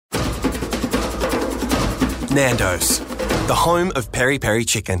Nando's, the home of peri peri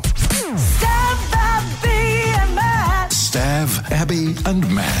chicken. Stav, Abby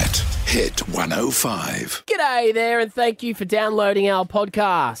and Matt. Hit 105. G'day there, and thank you for downloading our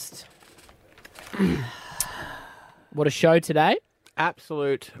podcast. What a show today.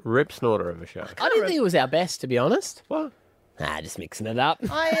 Absolute rip snorter of a show. I didn't think it was our best, to be honest. What? Just mixing it up.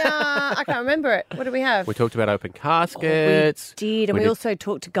 I can't remember it. What did we have? We talked about open caskets. We did, and we also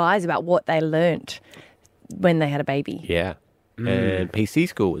talked to guys about what they learnt when they had a baby. Yeah. And PC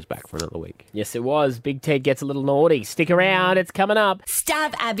school was back for another week. Yes, it was. Big Ted gets a little naughty. Stick around, it's coming up.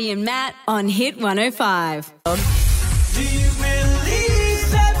 Stav, Abby and Matt on Hit 105.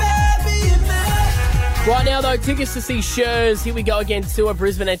 Right now, though, tickets to see shows. Here we go again. Tour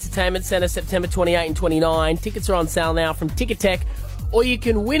Brisbane Entertainment Centre, September 28 and 29. Tickets are on sale now from Ticketek, or you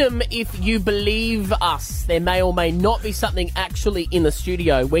can win them if you believe us. There may or may not be something actually in the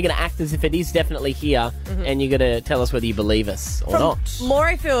studio. We're going to act as if it is definitely here, and you're going to tell us whether you believe us or not.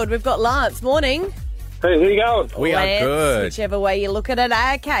 Morayfield, we've got Lance. Morning. Hey, how you going? We are good. Whichever way you look at it.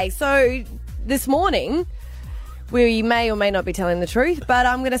 Okay, so this morning, we may or may not be telling the truth, but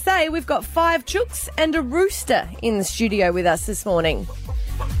I'm going to say we've got 5 chooks and a rooster in the studio with us this morning.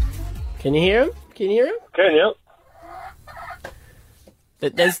 Can you hear him? Can you hear him? Can you?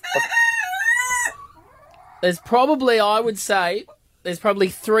 There's probably, I would say, there's probably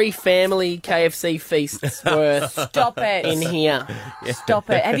 3 family KFC feasts worth Stop it. in here. Stop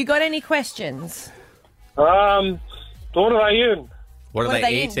it. Have you got any questions? What are they in? What are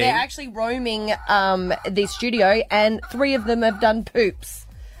they eating? They're actually roaming the studio, and 3 of them have done poops.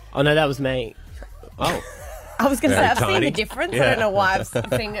 Oh, no, that was me. Oh. I was going to say, I've seen tiny. the difference. Yeah. I don't know why I've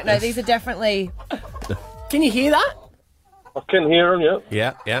seen it. No, these are definitely... Can you hear that? I can hear them,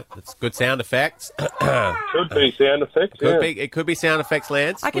 yeah. Yeah. It's good sound effects. Could be sound effects, It could be sound effects,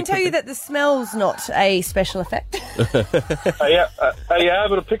 Lance. I can tell you that the smell's not a special effect. Are you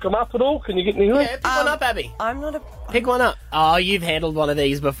able to pick them up at all? Can you get near them? Yeah, pick one up, Abby. I'm not a... Pick one up. Oh, you've handled one of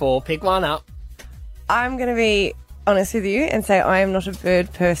these before. Pick one up. I'm going to be honest with you and say I am not a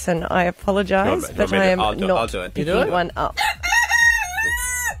bird person. I apologise, but I am I'll do not it. picking one up.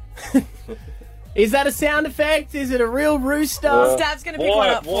 Is that a sound effect? Is it a real rooster? Stav's going to pick one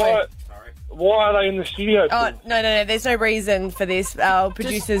up for you. Why are they in the studio? Oh, no. There's no reason for this. Our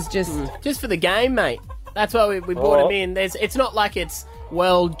producers Just for the game, mate. That's why we brought him in. It's not like it's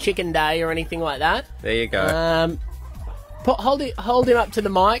World Chicken Day or anything like that. There you go. Hold him up to the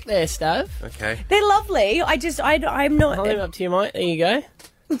mic there, Stav. Okay. They're lovely. I'm not... Hold him up to your mic. There you go.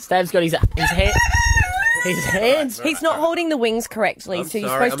 Stav's got his hand... His hands. He's not holding the wings correctly, I'm so you're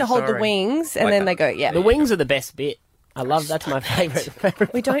sorry, supposed to I'm hold the sorry. wings, and then they go, yeah. The wings are the best bit. I love that's my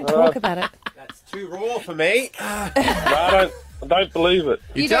favourite. We don't talk about it. That's too raw for me. No, I don't believe it.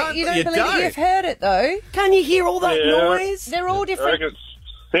 You don't believe it? You've heard it, though. Can you hear all that noise? They're all I different. reckon it's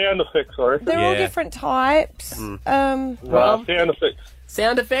sound effects, I reckon. They're all Yeah. different types. Sound effects. Sound effects.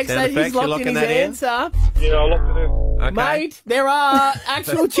 Sound He's effects, you're locked in locking his that in? answer. Yeah, I'll look it in. Okay. Mate, there are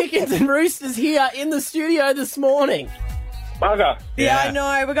actual chickens and roosters here in the studio this morning. Bugger. Yeah, I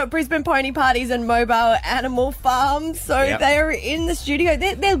know. We've got Brisbane pony parties and mobile animal farms, so Yep. they're in the studio.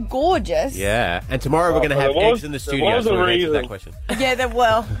 They're gorgeous. Yeah. And tomorrow we're going to have there was- eggs in the there studio, was so a we'll answer reason. that question. Yeah,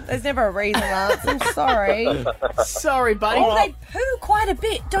 there's never a reason, Lance. I'm sorry. Sorry, buddy. Oh, they poo quite a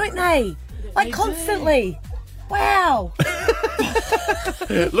bit, don't they? Like constantly. Wow.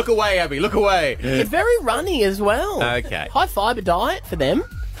 Look away, Abby. Look away. It's very runny as well. Okay. High fibre diet for them.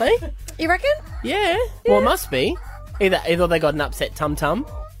 Hey? You reckon? Yeah. Well, it must be. Either they got an upset tum-tum,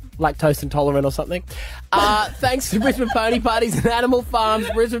 lactose intolerant or something. Thanks to Brisbane Pony Parties and Animal Farms,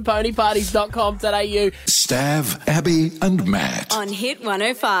 brisbaneponyparties.com.au. Stav, Abby and Matt. On Hit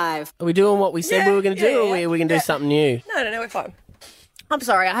 105. Are we doing what we said we were going to do, or are we going to do something new? No, we're fine. I'm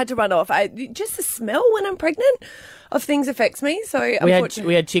sorry, I had to run off. Just the smell when I'm pregnant of things affects me. So We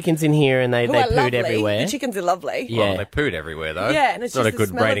had chickens in here and they who are pooed lovely. The The chickens are lovely. Yeah. Oh, they pooed everywhere, though. Yeah, and it's not just a the good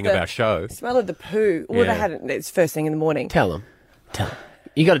smell rating of of the- our show. Smell of the poo. Well, Yeah. they hadn't. It's first thing in the morning. Tell them.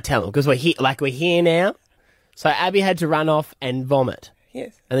 You got to tell them because we're here now. So Abby had to run off and vomit,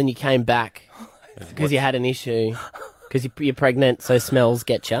 Yes. and then you came back because you had an issue because you're pregnant, so smells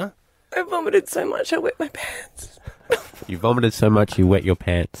get you. I vomited so much I wet my pants. You vomited so much you wet your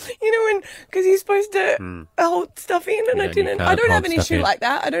pants. You know, because you're supposed to hold stuff in, and Yeah, I and didn't. you I can't don't have hold an stuff issue in. like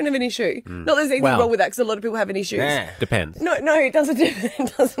that. I don't have an issue. Not that there's anything Well. wrong with that, because a lot of people have an issue. Depends. No, it doesn't.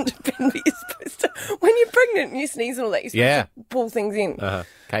 It doesn't depend. But you're supposed to, when you're pregnant and you sneeze and all that, you're supposed to pull things in. And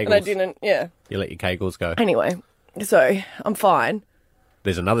I Kegels. didn't. Yeah. You let your kegels go. Anyway, so I'm fine.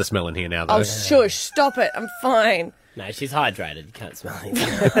 There's another smell in here now, though. Oh, shush! Stop it! I'm fine. No, she's hydrated. You can't smell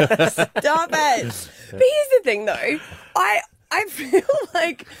it. Stop it. But here's the thing, though. I feel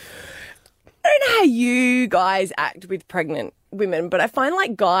like... I don't know how you guys act with pregnant women, but I find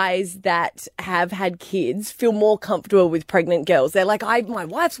like guys that have had kids feel more comfortable with pregnant girls. They're like, my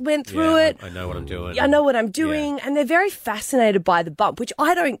wife's went through it. I know what I'm doing. I know what I'm doing. And they're very fascinated by the bump, which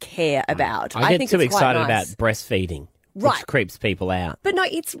I don't care about. I get think too it's quite excited nice. about breastfeeding, Right. which creeps people out. But no,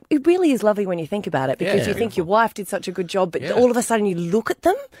 it really is lovely when you think about it because you think your wife did such a good job, but all of a sudden you look at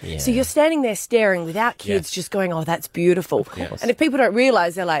them. Yeah. So you're standing there staring without kids just going, oh, that's beautiful. And if people don't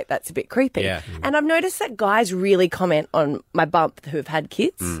realise, they're like, that's a bit creepy. Yeah. And I've noticed that guys really comment on my bump who have had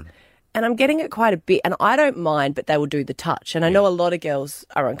kids. And I'm getting it quite a bit. And I don't mind, but they will do the touch. And I know a lot of girls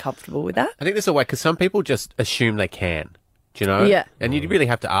are uncomfortable with that. I think there's a way, because some people just assume they can. Do you know? Yeah. And you really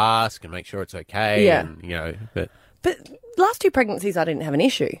have to ask and make sure it's okay. Yeah. And, you know, but... But last 2 pregnancies, I didn't have an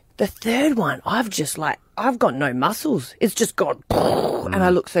issue. The third one, I've got no muscles. It's just gone, and I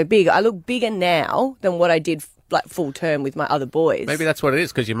look so big. I look bigger now than what I did like full term with my other boys. Maybe that's what it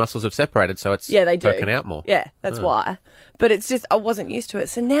is, because your muscles have separated, so it's they do. poking out more. Yeah, that's why. But it's just, I wasn't used to it.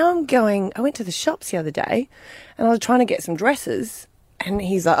 So now I went to the shops the other day, and I was trying to get some dresses. And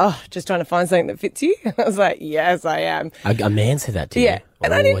he's like, oh, just trying to find something that fits you? I was like, yes, I am. A man said that to you? Yeah.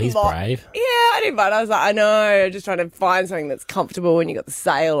 And I didn't he's mind. brave. Yeah, I didn't mind. I was like, I know, just trying to find something that's comfortable and you got the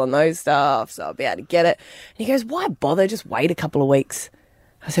sale on those stuff, so I'll be able to get it. And he goes, why bother? Just wait a couple of weeks.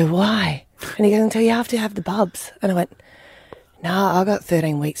 I said, why? And he goes, until you have to have the bubs. And I went, no, I got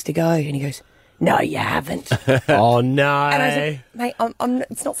 13 weeks to go. And he goes, no, you haven't. Oh, no. And I said, mate,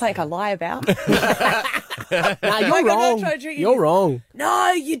 it's not something I lie about. No, you're wrong. You're wrong.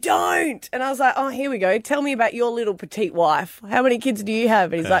 No, you don't. And I was like, oh, here we go. Tell me about your little petite wife. How many kids do you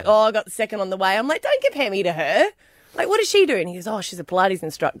have? And he's like, oh, I got the second on the way. I'm like, don't compare me to her. Like, what does she do? And he goes, oh, she's a Pilates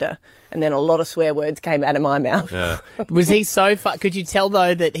instructor. And then a lot of swear words came out of my mouth. Yeah. Was he so far... Could you tell,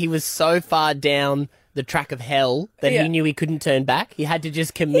 though, that he was so far down the track of hell that he knew he couldn't turn back? He had to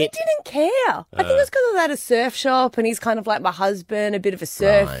just He commit. didn't care. I think it was because I was at a surf shop and he's kind of like my husband, a bit of a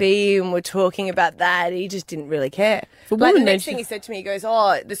surfy, and we're talking about that. He just didn't really care. For Like the women, next then- thing he said to me, he goes,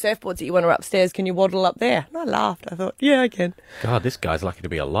 oh, the surfboards that you want are upstairs. Can you waddle up there? And I laughed. I thought, yeah, I can. God, this guy's lucky to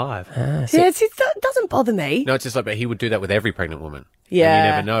be alive. Yeah, it doesn't bother me. No, it's just like, but he would do that with every pregnant woman. Yeah. And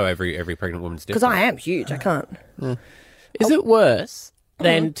you never know, every pregnant woman's different. Because I am huge. I can't. Is it worse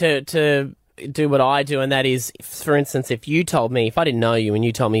than to do what I do, and that is, for instance, if I didn't know you and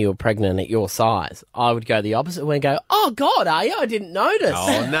you told me you were pregnant at your size, I would go the opposite way and go, oh, God, are you? I didn't notice.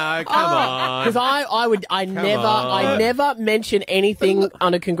 Oh, no, come on. Because I never mention anything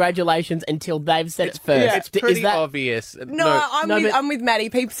under congratulations until they've said it first. Yeah, it's pretty Is that, obvious. No, I'm with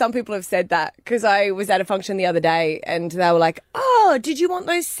Maddie. Some people have said that because I was at a function the other day and they were like, oh, did you want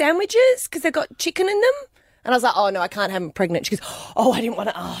those sandwiches? Because they've got chicken in them. And I was like, oh, no, I can't have them pregnant. She goes, oh, I didn't want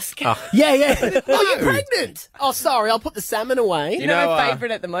to ask. Yeah. Oh, you're pregnant. Oh, sorry, I'll put the salmon away. You know, my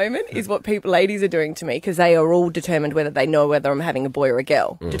favourite at the moment is what ladies are doing to me because they are all determined whether I'm having a boy or a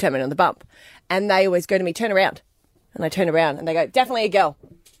girl, determined on the bump. And they always go to me, turn around. And I turn around and they go, definitely a girl.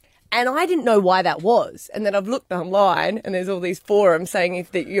 And I didn't know why that was. And then I've looked online and there's all these forums saying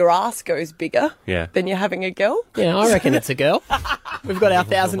if your ass goes bigger, then you're having a girl. Yeah, I reckon it's a girl. We've got our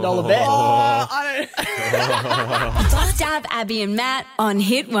 $1,000 bet. Stav, Abby and Matt on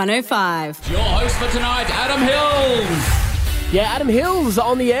Hit 105. Your host for tonight, Adam Hills. Yeah, Adam Hills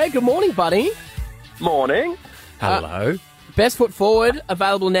on the air. Good morning, buddy. Morning. Hello. Best Foot Forward,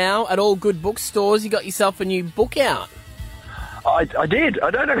 available now at all good bookstores. You got yourself a new book out. I did. I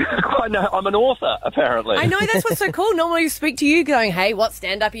don't know, quite know. I'm an author, apparently. I know, that's what's so cool. Normally you speak to you going, hey, what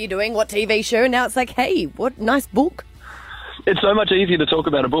stand-up are you doing? What TV show? And now it's like, hey, what nice book. It's so much easier to talk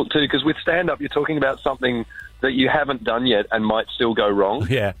about a book, too, because with stand-up, you're talking about something that you haven't done yet and might still go wrong.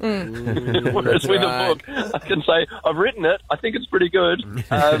 Yeah. Whereas with a book, I can say, I've written it, I think it's pretty good,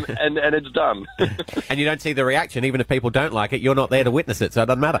 and it's done. And you don't see the reaction. Even if people don't like it, you're not there to witness it, so it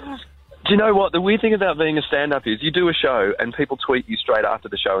doesn't matter. Do you know what? The weird thing about being a stand-up is you do a show and people tweet you straight after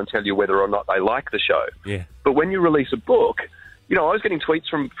the show and tell you whether or not they like the show. Yeah. But when you release a book, I was getting tweets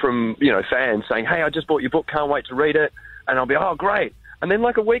from fans saying, hey, I just bought your book, can't wait to read it. And I'll be, oh, great. And then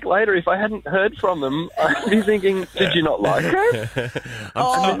like a week later, if I hadn't heard from them, I'd be thinking, did you not like it?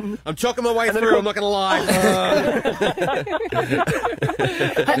 I'm chalking my way through, I'm not going to lie.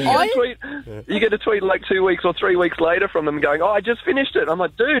 You get a tweet like 2 weeks or 3 weeks later from them going, oh, I just finished it. I'm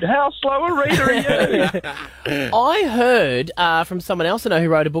like, dude, how slow a reader are you? I heard from someone else I know who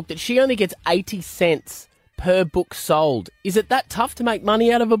wrote a book that she only gets 80 cents per book sold. Is it that tough to make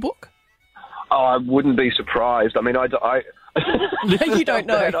money out of a book? Oh, I wouldn't be surprised. I mean, I You don't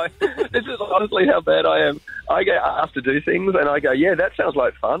know. This is honestly how bad I am. I get asked to do things, and I go, yeah, that sounds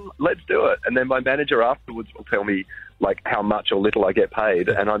like fun. Let's do it. And then my manager afterwards will tell me, like, how much or little I get paid,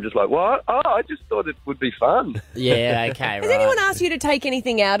 and I'm just like, what? Oh, I just thought it would be fun. Yeah, okay, Has anyone asked you to take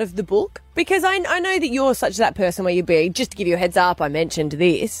anything out of the book? Because I know that you're such that person where you'd be, just to give you a heads up, I mentioned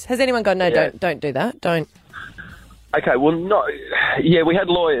this. Has anyone gone, no, don't do that, don't? Okay, well, no. Yeah, we had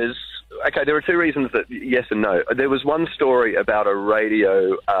lawyers. Okay, there were two reasons that yes and no. There was one story about a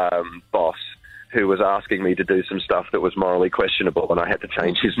radio boss who was asking me to do some stuff that was morally questionable, and I had to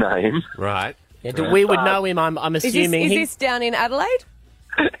change his name. Right. Yeah, we would know him, I'm assuming. Is this down in Adelaide?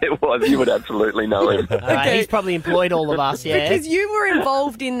 It was. You would absolutely know him. He's probably employed all of us, yeah. Because you were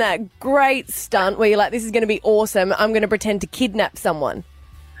involved in that great stunt where you're like, this is going to be awesome, I'm going to pretend to kidnap someone.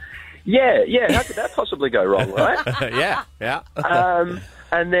 Yeah. How could that possibly go wrong, right? Yeah.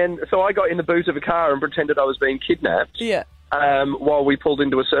 And then, so I got in the boot of a car and pretended I was being kidnapped. Yeah. While we pulled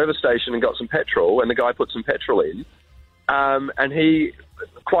into a service station and got some petrol, and the guy put some petrol in, and he,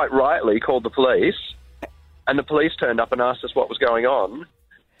 quite rightly, called the police, and the police turned up and asked us what was going on,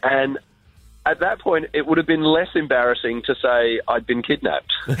 and at that point, it would have been less embarrassing to say I'd been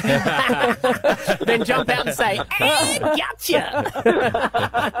kidnapped. Then jump out and say, hey, gotcha!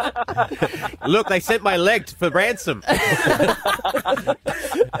 Look, they sent my leg for ransom. In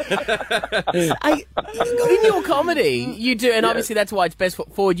your comedy, you do, and obviously that's why it's best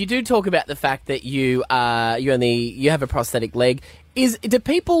foot forward. You do talk about the fact that you have a prosthetic leg. Do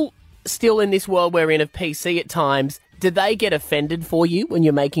people still in this world we're in of PC at times? Do they get offended for you when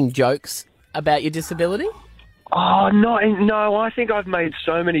you're making jokes about your disability? Oh, no, I think I've made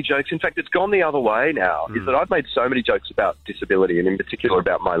so many jokes. In fact, it's gone the other way now, is that I've made so many jokes about disability, and in particular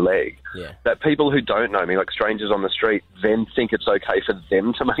about my leg, that people who don't know me, like strangers on the street, then think it's okay for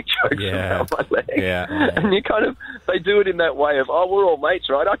them to make jokes about my leg. Yeah. And you kind of, they do it in that way of, oh, we're all mates,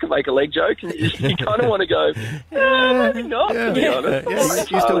 right? I can make a leg joke. And you kind of want to go, maybe not, to be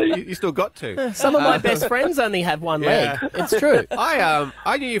honest. You still got to. Some of my best friends only have one leg. It's true.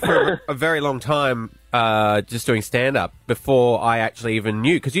 I knew you for a very long time, just doing stand-up before I actually even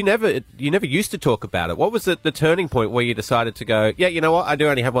knew, because you never used to talk about it. What was the turning point where you decided to go, yeah, you know what, I do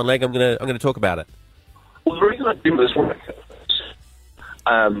only have one leg, I'm gonna talk about it? Well, the reason I did this was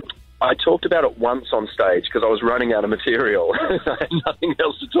I talked about it once on stage because I was running out of material. I had nothing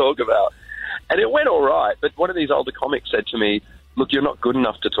else to talk about. And it went all right, but one of these older comics said to me, look, you're not good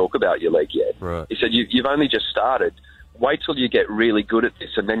enough to talk about your leg yet. Right. He said, you've only just started. Wait till you get really good at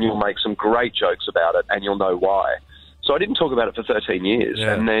this, and then you'll make some great jokes about it, and you'll know why. So I didn't talk about it for 13 years.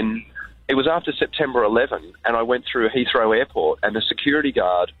 Yeah. And then it was after September 11, and I went through Heathrow Airport, and the security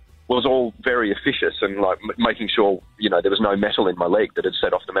guard was all very officious and like making sure, there was no metal in my leg that had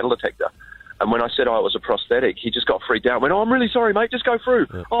set off the metal detector. And when I said it was a prosthetic, he just got freaked out. Went, oh, I'm really sorry, mate, just go through.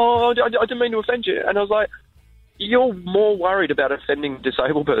 Yeah. Oh, I didn't mean to offend you. And I was like, you're more worried about offending a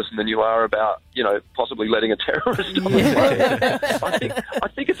disabled person than you are about, possibly letting a terrorist on. I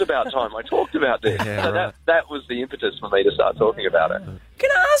think it's about time I talked about this. Yeah, so that was the impetus for me to start talking about it. Can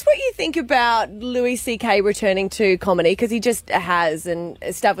I ask what you think about Louis C.K. returning to comedy? Because he just has, and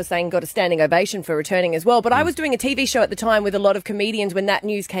Stav was saying, got a standing ovation for returning as well. But I was doing a TV show at the time with a lot of comedians when that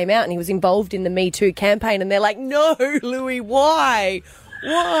news came out, and he was involved in the Me Too campaign, and they're like, no, Louis, why?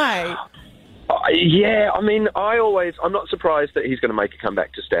 Why? Yeah, I'm not surprised that he's going to make a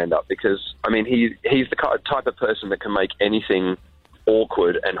comeback to stand-up because, he's the type of person that can make anything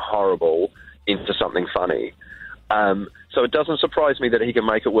awkward and horrible into something funny. So it doesn't surprise me that he can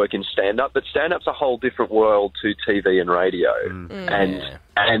make it work in stand-up, but stand-up's a whole different world to TV and radio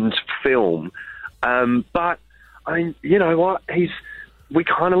and film. But, you know what, we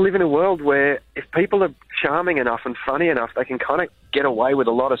kind of live in a world where if people are charming enough and funny enough, they can kind of get away with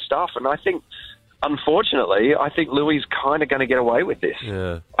a lot of stuff. And I think, unfortunately, Louis kind of going to get away with this.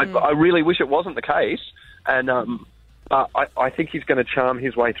 Yeah. I really wish it wasn't the case. And but I think he's going to charm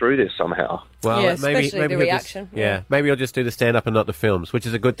his way through this somehow. Well, maybe the reaction. Maybe he'll just do the stand-up and not the films, which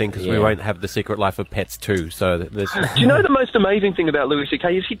is a good thing because we won't have The Secret Life of Pets too. So do you know the most amazing thing about Louis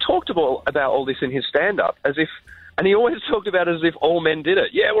C.K. is he talked about all this in his stand-up as if... And he always talked about it as if all men did it.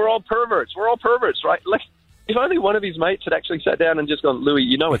 Yeah, we're all perverts, right? Like, if only one of his mates had actually sat down and just gone, Louis,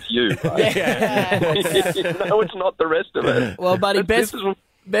 it's you, right? It's not the rest of it. Well, buddy,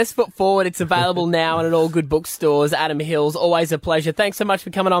 best foot forward. It's available now and at all good bookstores. Adam Hills, always a pleasure. Thanks so much for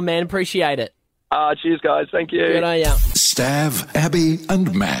coming on, man. Appreciate it. Cheers, guys. Thank you. Good on ya. Stav, Abby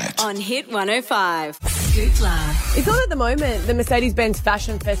and Matt. On Hit 105. Good luck. It's on at the moment, the Mercedes-Benz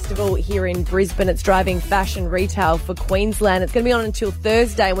Fashion Festival here in Brisbane. It's driving fashion retail for Queensland. It's going to be on until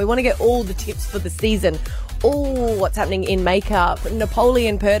Thursday, and we want to get all the tips for the season. all what's happening in makeup.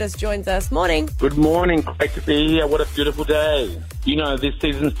 Napoleon Purtis joins us. Morning. Good morning. Great to be here. What a beautiful day. You know, this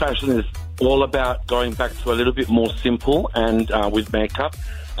season's fashion is all about going back to a little bit more simple and with makeup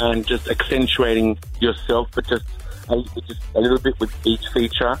and just accentuating yourself, but just a little bit with each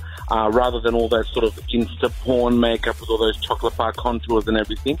feature rather than all that sort of Insta porn makeup with all those chocolate bar contours and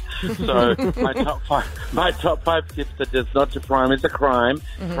everything. So my top five tips are just not to prime is a crime.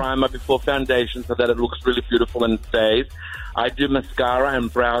 Primer before foundation so that it looks really beautiful and stays. I do mascara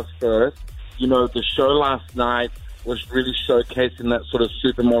and brows first. You know, the show last night was really showcasing that sort of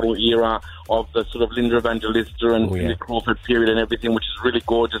supermodel era of the sort of Linda Evangelista and Cindy Crawford period and everything, which is really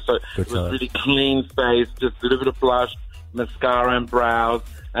gorgeous. So it was really clean face, just a little bit of blush, mascara and brows.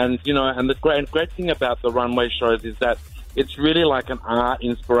 And, you know, and the great thing about the runway shows is that it's really like an art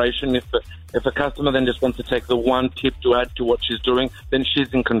inspiration. If a customer then just wants to take the one tip to add to what she's doing, then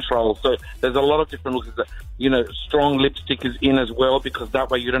she's in control. So there's a lot of different looks. You know, strong lipstick is in as well because that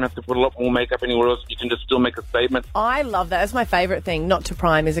way you don't have to put a lot more makeup anywhere else. You can just still make a statement. I love that. That's my favourite thing. Not to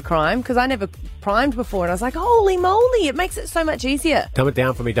prime is a crime because I never primed before and I was like, holy moly, it makes it so much easier. Dumb it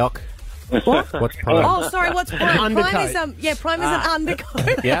down for me, Doc. What? What's prime? Oh, sorry, what's prime? Prime is prime is an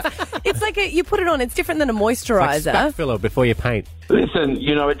undercoat. Yeah. It's like you put it on. It's different than a moisturiser. It's like spack filler before you paint. Listen,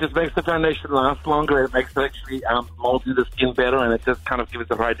 you know, it just makes the foundation last longer. It makes it actually mold through the skin better, and it just kind of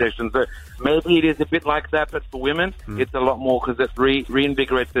gives it hydration. So maybe it is a bit like that, but for women, it's a lot more because it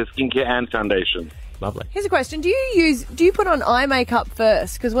reinvigorates their skincare and foundation. Lovely. Here's a question. Do you put on eye makeup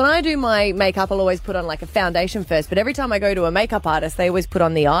first? Because when I do my makeup, I'll always put on like a foundation first. But every time I go to a makeup artist, they always put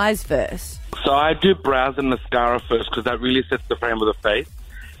on the eyes first. So I do brows and mascara first because that really sets the frame of the face.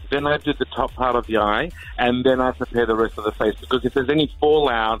 Then I do the top part of the eye, and then I prepare the rest of the face. Because if there's any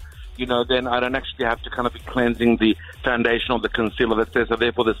fallout, you know, then I don't actually have to kind of be cleansing the foundation or the concealer that's there. So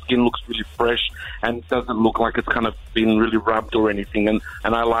therefore the skin looks really fresh and it doesn't look like it's kind of been really rubbed or anything. And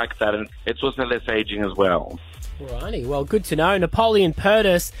I like that. And it's also less aging as well. Alrighty, well, good to know. Napoleon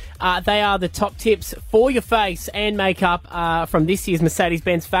Purtis, they are the top tips for your face and makeup from this year's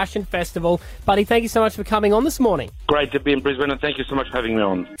Mercedes-Benz Fashion Festival. Buddy, thank you so much for coming on this morning. Great to be in Brisbane, and thank you so much for having me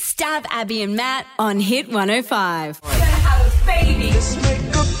on. Stav, Abby and Matt on Hit 105.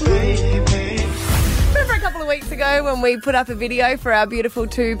 Remember a couple of weeks ago when we put up a video for our beautiful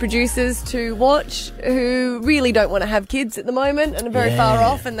two producers to watch who really don't want to have kids at the moment and are very far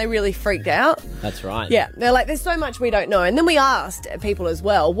off, and they really freaked out? That's right. Yeah, they're like, there's so much we don't know. And then we asked people as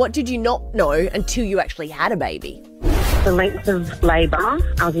well, what did you not know until you actually had a baby? The length of labour,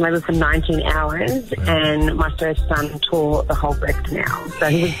 I was in labour for 19 hours and my first son tore the whole birth canal. So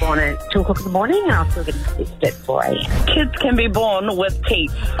he was born at 2 o'clock in the morning and I was still getting stitched at 4 a.m. Kids can be born with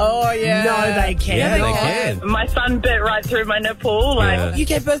teeth. Oh, yeah. No, they can. Yeah, they can. My son bit right through my nipple. You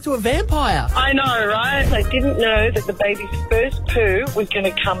gave birth to a vampire. I know, right? I didn't know that the baby's first poo was going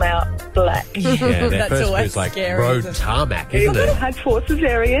to come out black. Yeah, their That's first always poo's like scary, road isn't it? tarmac, isn't it? I had 4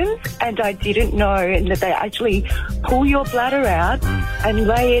 cesareans and I didn't know that they actually pull your bladder out and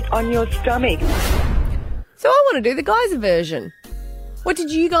lay it on your stomach. So I want to do the guys' version. What did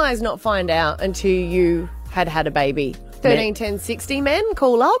you guys not find out until you had a baby? 13, 10, 60 men,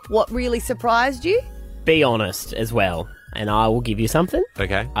 call up. What really surprised you? Be honest as well, and I will give you something.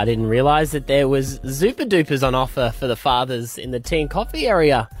 Okay. I didn't realise that there was Zupa Dupers on offer for the fathers in the tea and coffee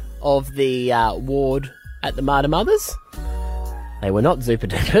area of the ward at the Martyr Mothers. They were not Zupa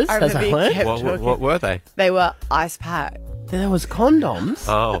Dupers, I as I remember you learned. kept What were they? They were ice pack. There was condoms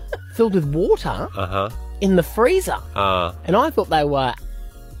Oh. filled with water Uh-huh. in the freezer. And I thought they were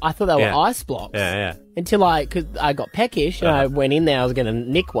Yeah. ice blocks. Yeah. Until I got peckish and I went in there, I was going to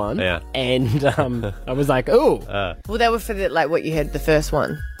nick one. Yeah. And I was like, ooh. Well, they were for what you had the first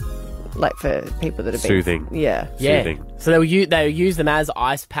one. Like for people that have been... Soothing. Yeah. Soothing. So they use them as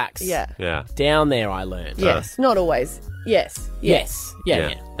ice packs. Yeah. Yeah. Down there, I learned. Yes. Not always. Yes. Yes.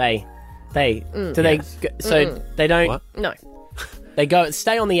 Yeah. They they don't. What? No. They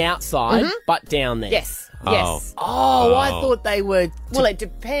stay on the outside, but down there. Yes. Oh. Yes. Oh, I thought they were. Well, it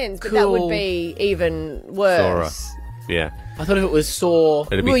depends, but that would be even worse. Sora. Yeah. I thought if it was sore.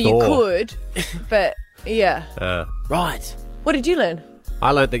 It'd be Well, you Thor. could, but yeah. Right. What did you learn?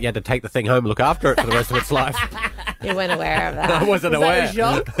 I learned that you had to take the thing home and look after it for the rest of its life. You weren't aware of that. I wasn't aware. Was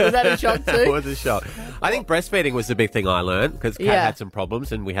that a shock? Was that a shock too? It was a shock. I think breastfeeding was the big thing I learned because Kat Yeah. had some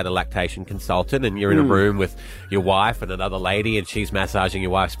problems and we had a lactation consultant and you're in a room with your wife and another lady and she's massaging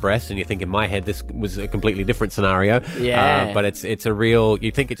your wife's breast and you think in my head this was a completely different scenario. Yeah. But it's a real, you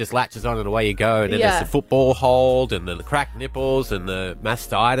think it just latches on and away you go and then Yeah. there's the football hold and the cracked nipples and the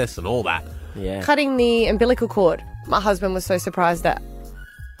mastitis and all that. Yeah. Cutting the umbilical cord. My husband was so surprised that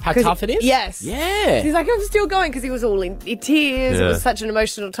How tough it is? Yes. Yeah. He's like, I'm still going because he was all in tears. It Yeah. was such an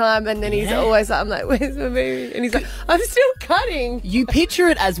emotional time. And then he's always like, I'm like, where's my baby? And he's like, I'm still cutting. You picture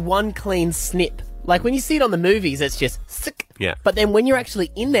it as one clean snip. Like when you see it on the movies, it's just sick. Yeah. But then when you're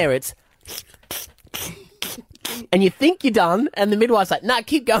actually in there, it's and you think you're done, and the midwife's like, nah,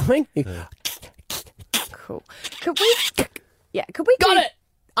 keep going. Cool. Could we? Yeah, could we? Got it!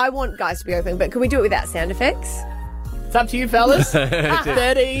 I want guys to be open, but can we do it without sound effects? It's up to you, fellas.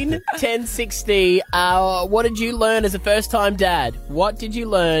 13 10 60. What did you learn as a first-time dad? What did you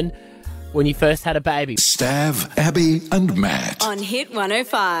learn when you first had a baby? Stav, Abby, and Matt. On Hit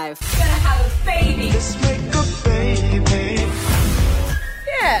 105.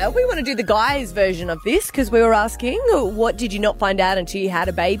 Yeah, we want to do the guys' version of this because we were asking, what did you not find out until you had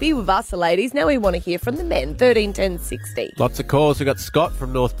a baby? With us, the ladies. Now we want to hear from the men. 13 10 60. Lots of calls. We've got Scott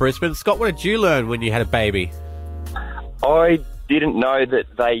from North Brisbane. Scott, what did you learn when you had a baby? I didn't know that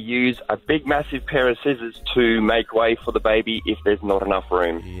they use a big, massive pair of scissors to make way for the baby if there's not enough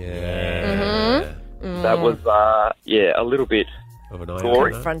room. Yeah. That was, a little bit Of an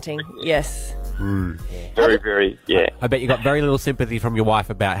gory. Confronting, yes. Very, very, I bet you got very little sympathy from your wife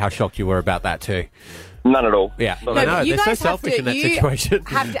about how shocked you were about that too. None at all. Yeah. No, I know, but you they're so guys have selfish to, in that you situation.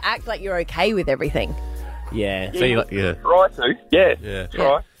 have to act like you're okay with everything. Yeah. So you like, yeah. Try to. Yeah. Yeah.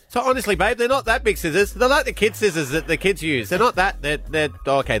 Try. So honestly, babe, they're not that big scissors. They're like the kids' scissors that the kids use. They're not that. They're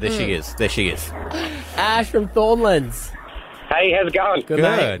okay. There she is. There she is. Ash from Thornlands. Hey, how's it going? Good,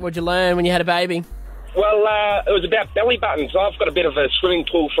 mate. What'd you learn when you had a baby? Well, it was about belly buttons. I've got a bit of a swimming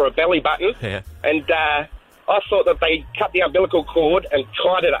pool for a belly button. Yeah. And I thought that they cut the umbilical cord and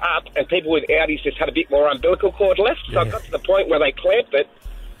tied it up, and people with Audis just had a bit more umbilical cord left. So I got to the point where they clamped it,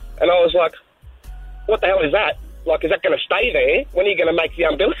 and I was like, what the hell is that? Like, is that going to stay there? When are you going to make the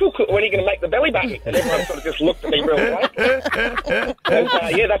umbilical cord? When are you going to make the belly button? And everyone sort of just looked at me real blank. And,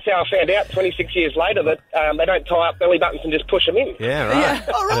 that's how I found out 26 years later that they don't tie up belly buttons and just push them in. Yeah, right.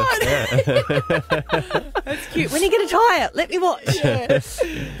 All right. That's cute. When are you going to tie it? Let me watch.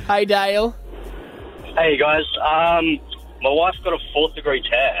 Hey, Dale. Hey guys, my wife got a 4th degree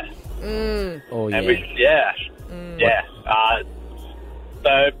tear. Oh, yeah. And yeah.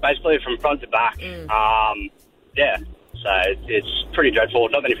 So basically from front to back. So it's pretty dreadful.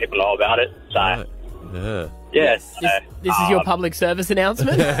 Not many people know about it. So This is your public service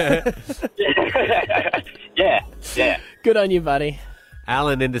announcement? yeah. Good on you, buddy.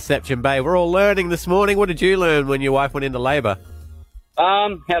 Alan in Deception Bay. We're all learning this morning. What did you learn when your wife went into labour?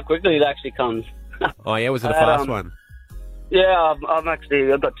 How quickly it actually comes. Oh, yeah? Was it a fast one? Yeah, I've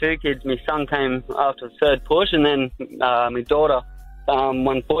got 2 kids. My son came after the 3rd push, and then my daughter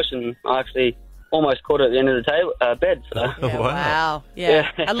 1 push, and I actually almost caught her at the end of the bed. So. Yeah, wow. Yeah.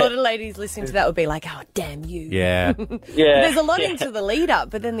 A lot of ladies listening to that would be like, oh, damn you. Yeah. There's a lot into the lead up,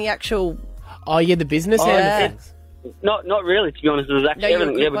 but then the actual... Oh, yeah, the business end of things. Not really, to be honest. It was actually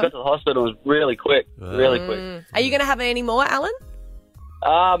everything. Yeah, we got to the hospital. It was really quick. Really quick. Are you going to have any more, Alan?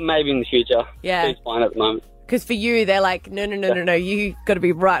 Maybe in the future. Yeah. She's fine at the moment. Because for you, they're like, no, you got to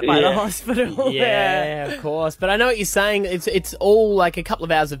be right by the hospital. Yeah, of course. But I know what you're saying. It's all like a couple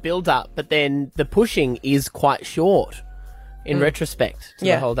of hours of build-up, but then the pushing is quite short in retrospect to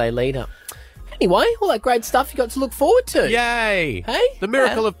the whole day lead-up. Anyway, all that great stuff you got to look forward to. Yay! Hey? The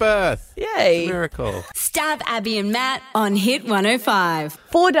miracle of birth. Yay. It's a miracle. Stav, Abby and Matt on Hit 105.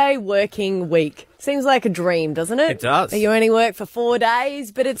 4-day working week. Seems like a dream, doesn't it? It does. You only work for 4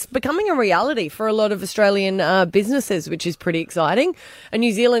 days, but it's becoming a reality for a lot of Australian businesses, which is pretty exciting. A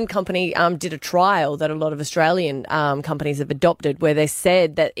New Zealand company did a trial that a lot of Australian companies have adopted where they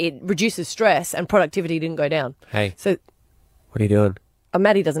said that it reduces stress and productivity didn't go down. Hey. So, what are you doing?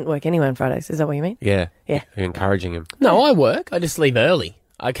 Maddie doesn't work anyway on Fridays. Is that what you mean? Yeah. Yeah. You're encouraging him. No, I work. I just leave early.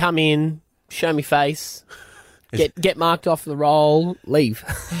 I come in, show me face, get marked off the roll, leave.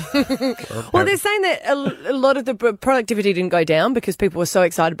 Well, they're saying that a lot of the productivity didn't go down because people were so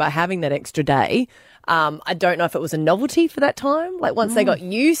excited by having that extra day. I don't know if it was a novelty for that time. Like once they got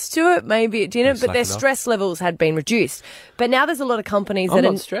used to it, maybe it didn't. But their stress levels had been reduced. But now there's a lot of companies I'm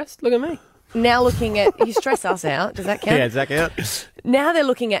that not stressed. Look at me. now looking at, you stress us out. Does that count? Yeah, does that count? Now they're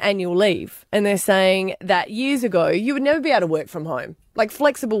looking at annual leave and they're saying that years ago you would never be able to work from home. Like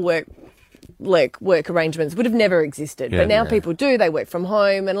flexible work arrangements would have never existed. But now people do. They work from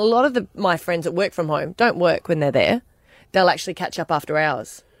home. And a lot of my friends that work from home don't work when they're there. They'll actually catch up after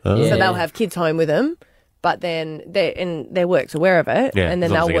hours. Oh. So they'll have kids home with them. But then they're in their work's aware of it. Yeah, and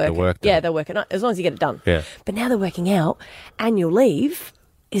then as long they'll as they get the work done. Yeah, they'll work at night, as long as you get it done. Yeah. But now they're working out. Annual leave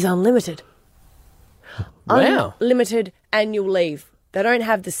is unlimited. Wow. Unlimited annual leave. They don't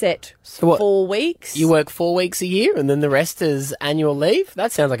have the set what, 4 weeks. You work 4 weeks a year and then the rest is annual leave?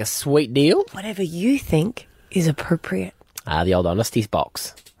 That sounds like a sweet deal. Whatever you think is appropriate. The old honesties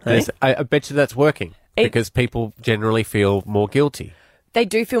box. Yes, I bet you that's working because people generally feel more guilty. They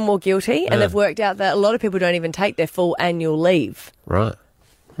do feel more guilty, and they've worked out that a lot of people don't even take their full annual leave. Right.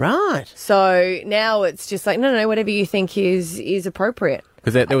 Right. So now it's just like, no, whatever you think is appropriate.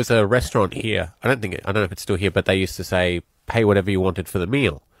 Because there was a restaurant here. I don't know if it's still here, but they used to say, pay whatever you wanted for the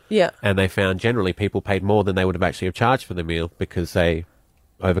meal. Yeah. And they found generally people paid more than they would have actually have charged for the meal because they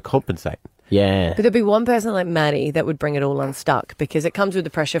overcompensate. Yeah. But there'd be one person like Maddie that would bring it all unstuck because it comes with the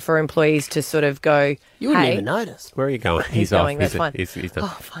pressure for employees to sort of go, you wouldn't hey, even notice. Where are you going? He's going, off. that's fine. He's done.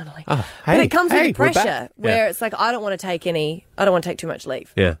 Oh, finally. Oh, but it comes with the we're pressure back. where it's like, I don't want to take too much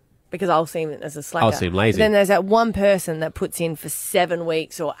leave. Yeah. Because I'll seem as a slacker. I'll seem lazy. But then there's that one person that puts in for 7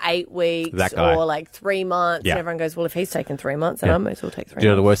 weeks or 8 weeks That guy. or like 3 months. Yeah. And everyone goes, well, if he's taken 3 months, then I might as well take 3 Do you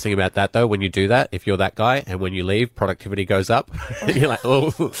know the months. worst thing about that, though? When you do that, if you're that guy, and when you leave, productivity goes up. You're like,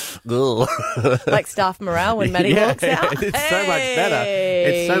 oh, Like staff morale when Maddie walks out. It's so much better.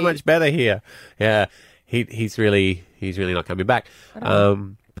 It's so much better here. Yeah, he's really not coming back.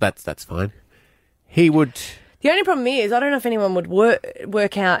 But that's fine. He would. The only problem is, I don't know if anyone would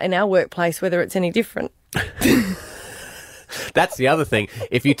work out in our workplace whether it's any different. That's the other thing.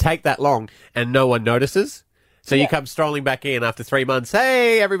 If you take that long and no one notices, so you come strolling back in after 3 months.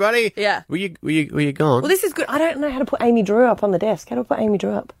 Hey, everybody! Yeah. Were you gone? Well, this is good. I don't know how to put Amy Drew up on the desk. How do I put Amy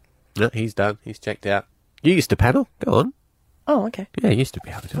Drew up? No, he's done. He's checked out. You used to paddle. Go on. Oh, okay. Yeah, you used to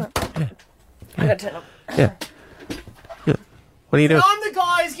be able to do it. Yeah. I got to turn up. Yeah. What are you doing? I'm the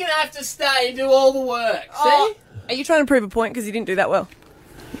guy who's going to have to stay and do all the work. Oh, See? are you trying to prove a point because you didn't do that well?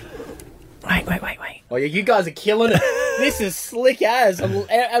 Wait. Oh, yeah, you guys are killing it. This is slick as. I'm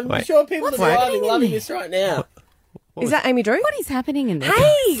Wait. sure people are happening loving in this right now. Is that Amy Drew? What is happening in this?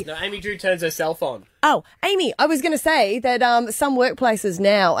 Hey! No, Amy Drew turns herself on. Oh, Amy, I was going to say that some workplaces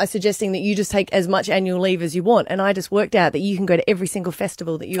now are suggesting that you just take as much annual leave as you want, and I just worked out that you can go to every single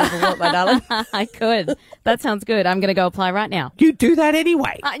festival that you ever want, my darling. I could. That sounds good. I'm going to go apply right now. You do that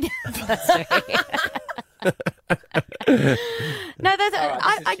anyway. That's right. No, that's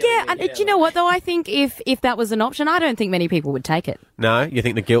do you know what though? I think if that was an option, I don't think many people would take it. No, you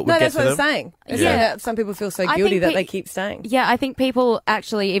think the guilt would No, get that's to what I'm them? saying. It's Yeah. saying that some people feel so I guilty think that they keep staying. Yeah, I think people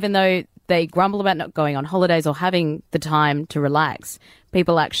actually, even though they grumble about not going on holidays or having the time to relax,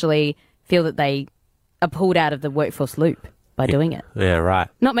 people actually feel that they are pulled out of the workforce loop by doing it. Yeah, right.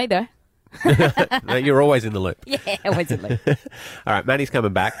 Not me though. No, you're always in the loop. Yeah, always in the loop. All right, Maddie's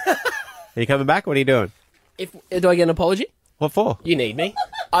coming back. Are you coming back? What are you doing? Do I get an apology? What for? You need me.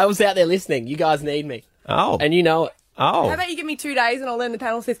 I was out there listening. You guys need me. Oh. And you know it. Oh. How about you give me 2 days and I'll learn the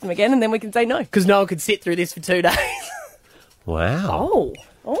panel system again, and then we can say no. Because no one could sit through this for 2 days. Wow.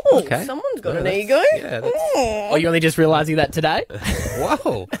 Oh, Okay. someone's got an ego. Yeah, Or you only just realising that today?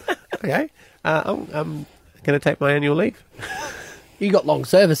 Whoa. Okay. I'm going to take my annual leave. You got long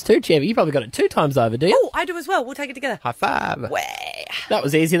service too, Chevy. You probably got it 2 times over, do you? Oh, I do as well. We'll take it together. High five. That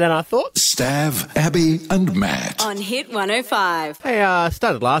was easier than I thought. Stav, Abby, and Matt. On Hit 105. Hey,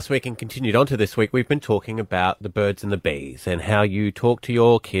 started last week and continued on to this week. We've been talking about the birds and the bees and how you talk to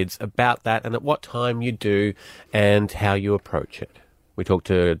your kids about that and at what time you do and how you approach it. We talked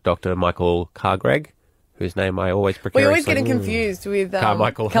to Dr. Michael Cargreg, whose name I always precariously... We always get him confused with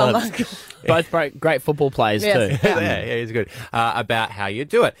Carmichael Hunt. Both great football players Yes. too. Yeah, he's good. About how you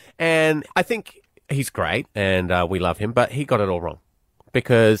do it. And I think he's great and we love him, but he got it all wrong.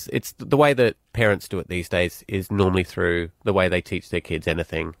 Because it's the way that parents do it these days is normally through the way they teach their kids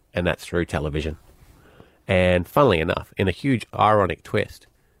anything, and that's through television. And funnily enough, in a huge ironic twist,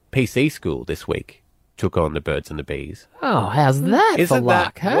 PC School this week took on the birds and the bees. Oh, how's that for Isn't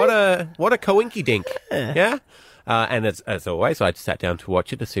luck, that huh? what a coinky dink? Yeah. And as always, I sat down to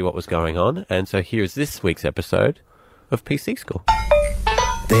watch it to see what was going on, and so here's this week's episode of PC School.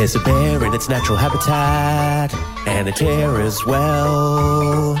 There's a bear in its natural habitat, and a deer as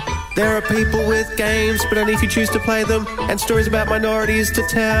well. There are people with games, but only if you choose to play them, and stories about minorities to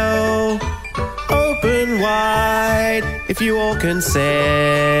tell. Open wide, if you all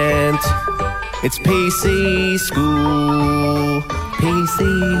consent. It's PC School,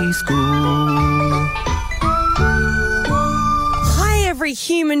 PC School. Hi, every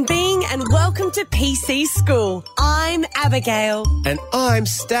human being, and welcome to PC School. I'm Abigail. And I'm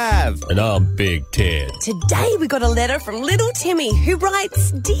Stav. And I'm Big Ted. Today we got a letter from little Timmy who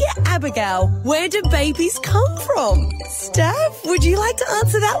writes, Dear Abigail, where do babies come from? Stav, would you like to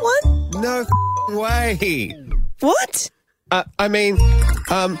answer that one? No way. What?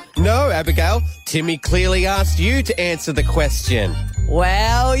 No, Abigail. Timmy clearly asked you to answer the question.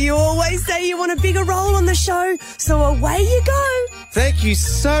 Well, you always say you want a bigger role on the show, so away you go. Thank you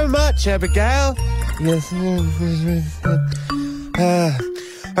so much, Abigail. Yes.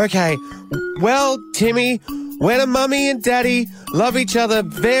 Okay. Well, Timmy, when a mummy and daddy love each other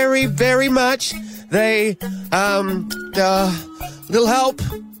very, very much, they, little help.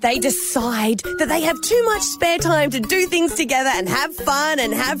 They decide that they have too much spare time to do things together and have fun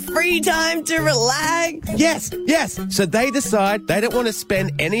and have free time to relax. Yes. So they decide they don't want to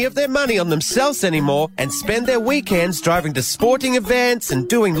spend any of their money on themselves anymore and spend their weekends driving to sporting events and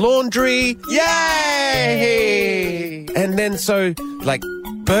doing laundry. Yay! And then so, like,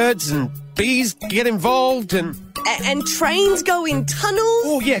 birds and bees get involved and trains go in tunnels.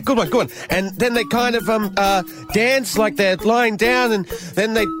 Oh, yeah, good one. And then they kind of dance like they're lying down, and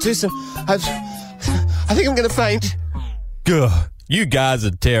then they do some... I think I'm going to faint. Gah, you guys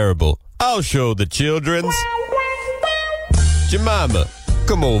are terrible. I'll show the children's. Jemima,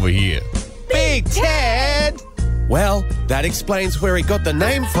 come over here. Big Ted! Well, that explains where he got the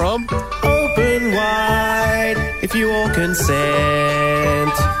name from. Open wide, if you all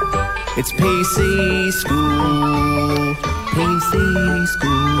consent. It's PC School. PC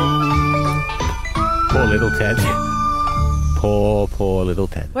School. Poor little Ted. Poor little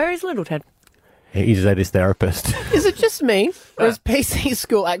Ted. Where is little Ted? He's at his therapist. Is it just me? Or is PC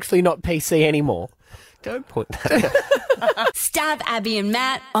School actually not PC anymore? Don't put that. Stav, Abby and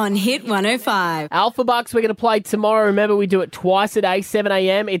Matt on Hit 105. Alpha Bucks, we're going to play tomorrow. Remember, we do it twice a day, 7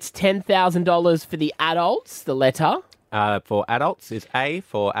 a.m. It's $10,000 for the adults, the letter. For adults is A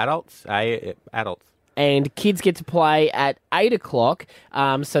for adults. Adults. And kids get to play at 8 o'clock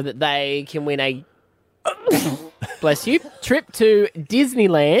so that they can win a, bless you, trip to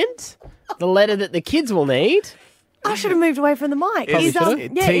Disneyland. The letter that the kids will need. I should have moved away from the mic.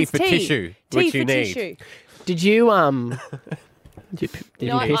 T for tissue, which you need. Tissue. Did you, Did you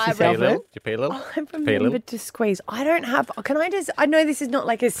No, piss I yourself? Did you pee a little? I remembered to squeeze. I don't have... I know this is not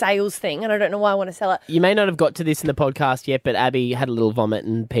like a sales thing, and I don't know why I want to sell it. You may not have got to this in the podcast yet, but Abby had a little vomit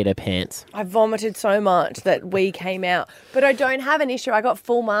and peed her pants. I vomited so much that we came out. But I don't have an issue. I got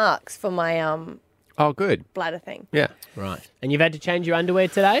full marks for my Oh, good. bladder thing. Yeah. Right. And you've had to change your underwear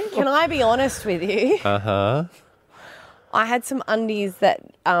today? Can I be honest with you? Uh-huh. I had some undies that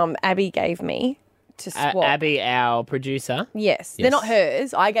Abby gave me to swap. Abby, our producer. Yes. They're not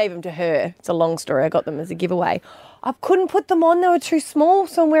hers. I gave them to her. It's a long story. I got them as a giveaway. I couldn't put them on. They were too small,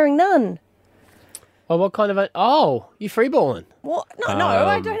 so I'm wearing none. Oh, what kind of... you freeballing. What? No,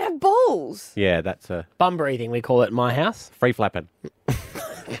 I don't have balls. Yeah, that's a... Bum breathing, we call it in my house. Free flapping.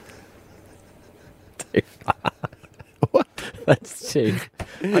 What? That's too...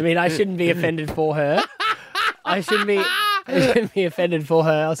 I mean, I shouldn't be offended for her. I shouldn't be offended for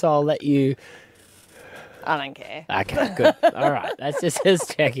her, so I'll let you... I don't care. Okay, good. All right. That's just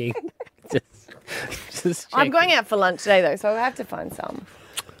checking. Just checking. I'm going out for lunch today, though, so I'll have to find some.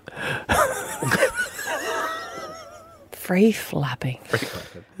 Free flapping.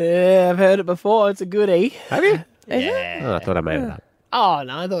 Yeah, I've heard it before. It's a goodie. Have you? Is it? Oh, I thought I made it up. Oh,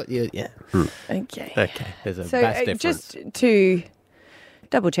 no, I thought you... Yeah. Okay. Okay, there's a So vast difference. just to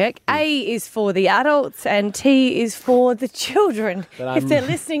double check, A is for the adults and T is for the children. If they're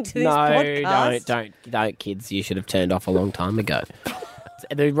listening to this podcast. Don't, kids. You should have turned off a long time ago.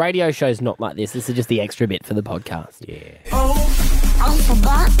 The radio show's not like this. This is just the extra bit for the podcast. Yeah. Alpha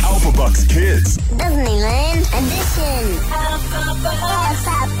Bucks. Alpha Bucks Kids. Disneyland Edition. Alpha Bucks.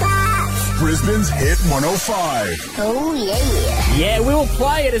 Brisbane's Hit 105. Oh, yeah. Yeah, we will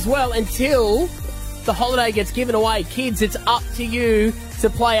play it as well until the holiday gets given away. Kids, it's up to you to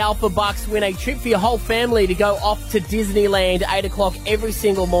play Alpha Bucks. Win a trip for your whole family to go off to Disneyland. 8 o'clock every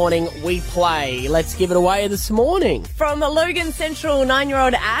single morning we play. Let's give it away this morning. From Logan Central,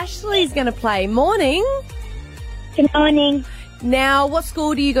 9-year-old Ashley's going to play. Morning. Good morning. Now, what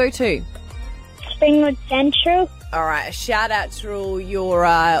school do you go to? Springwood Central. All right, a shout out to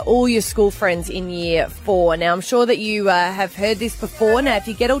all your school friends in year 4. Now, I'm sure that you have heard this before. Now, if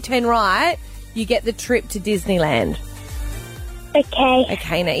you get all 10 right, you get the trip to Disneyland. Okay.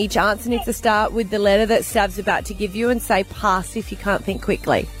 Okay, now each answer needs to start with the letter that Stav's about to give you and say pass if you can't think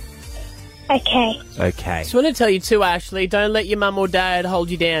quickly. Okay. Okay. Just want to tell you too, Ashley, don't let your mum or dad hold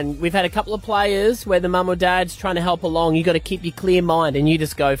you down. We've had a couple of players where the mum or dad's trying to help along. You got to keep your clear mind and you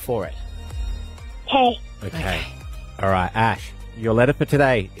just go for it. Okay. All right, Ash, your letter for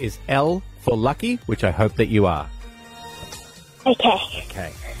today is L for lucky, which I hope that you are. Okay.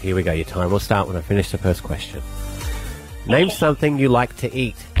 Okay, here we go. Your time will start when I finish the first question. Name something you like to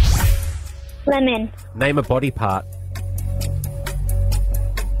eat. Lemon. Name a body part.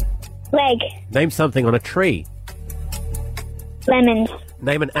 Leg. Name something on a tree. Lemons.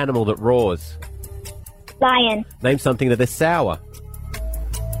 Name an animal that roars. Lion. Name something that is sour.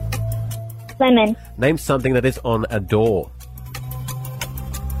 Lemon. Name something that is on a door.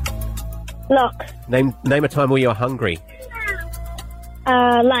 Lock. Name a time where you're hungry.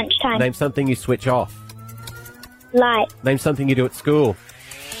 Lunchtime. Name something you switch off. Light. Name something you do at school.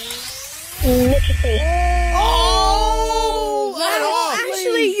 Literacy.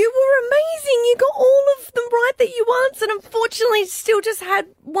 Actually, you were amazing. You got all of them right that you answered. Unfortunately, still just had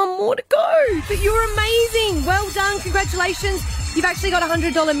one more to go. But you were amazing. Well done. Congratulations. You've actually got a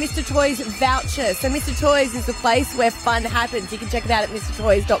 $100 Mr. Toys voucher. So Mr. Toys is the place where fun happens. You can check it out at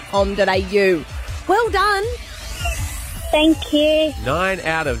mrtoys.com.au. Well done. Thank you. 9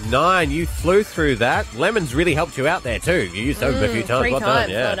 out of 9. You flew through that. Lemons really helped you out there too. You used them a few times. 3 Well done.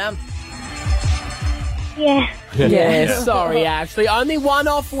 times. Yeah. Well done. Yeah. Yeah, sorry, Ashley. Only one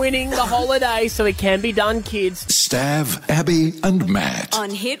off winning the holiday, so it can be done, kids. Stav, Abby, and Matt. On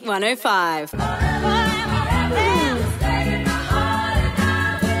Hit 105.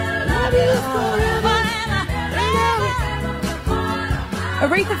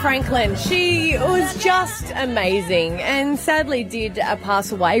 Aretha Franklin, she was just amazing and sadly did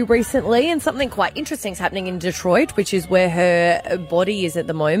pass away recently, and something quite interesting is happening in Detroit, which is where her body is at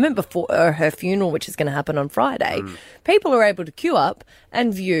the moment before her funeral, which is going to happen on Friday. People are able to queue up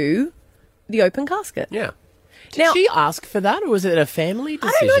and view the open casket. Yeah. Did she ask for that, or was it a family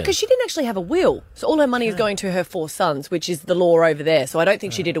decision? I don't know, because she didn't actually have a will. So all her money is going to her 4 sons, which is the law over there. So I don't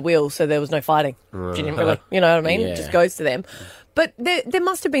think she did a will, so there was no fighting. She didn't really, you know what I mean? Yeah. It just goes to them. But there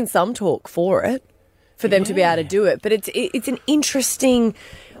must have been some talk for it, for them to be able to do it. But it's an interesting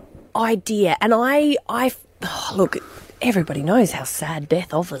idea. And look, everybody knows how sad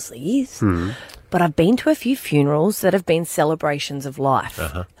death obviously is. But I've been to a few funerals that have been celebrations of life.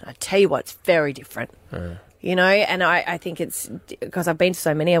 And I tell you what, it's very different. You know, and I think it's because I've been to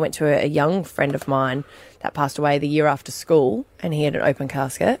so many. I went to a young friend of mine that passed away the year after school, and he had an open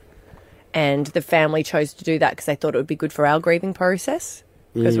casket. And the family chose to do that because they thought it would be good for our grieving process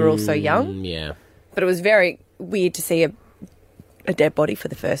because we're all so young. Yeah. But it was very weird to see a dead body for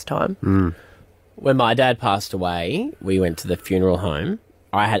the first time. When my dad passed away, we went to the funeral home.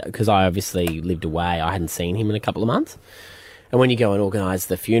 Because I obviously lived away, I hadn't seen him in a couple of months. And when you go and organise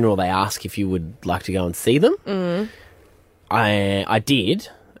the funeral, they ask if you would like to go and see them. I did,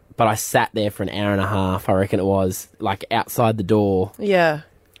 but I sat there for an hour and a half, I reckon it was, like outside the door. Yeah.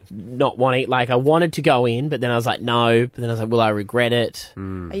 Not wanting, like I wanted to go in, but then I was like, no. But then I was like, will I regret it?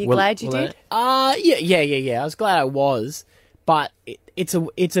 Are you glad you did? Yeah. I was glad I was. But it's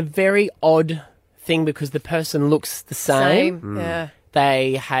a very odd thing because the person looks the same. Yeah.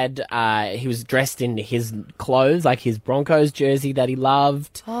 They had, he was dressed in his clothes, like his Broncos jersey that he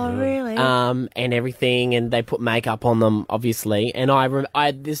loved. Oh, really? And everything, and they put makeup on them, obviously. And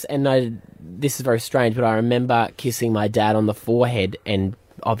this is very strange, but I remember kissing my dad on the forehead, and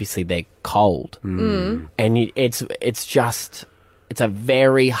obviously they're cold. And it's a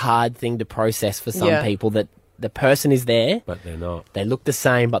very hard thing to process for some people that the person is there, but they're not. They look the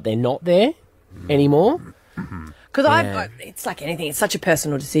same, but they're not there anymore. Because it's like anything. It's such a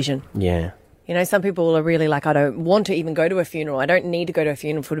personal decision. Yeah. You know, some people are really like, I don't want to even go to a funeral. I don't need to go to a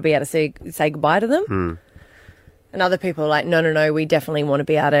funeral to be able to say goodbye to them. And other people are like, no, we definitely want to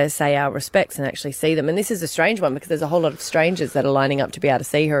be able to say our respects and actually see them. And this is a strange one because there's a whole lot of strangers that are lining up to be able to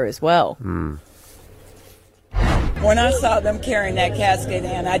see her as well. When I saw them carrying that casket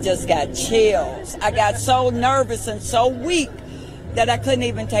in, I just got chills. I got so nervous and so weak that I couldn't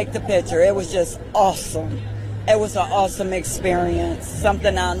even take the picture. It was just awesome. It was an awesome experience,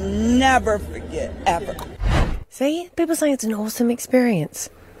 something I'll never forget, ever. See? People saying it's an awesome experience.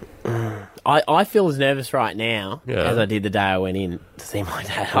 I feel as nervous right now as I did the day I went in to see my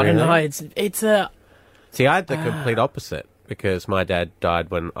dad. I don't know. It's a... See, I had the complete opposite because my dad died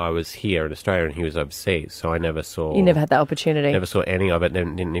when I was here in Australia and he was overseas, so I never saw... You never had that opportunity. Never saw any of it,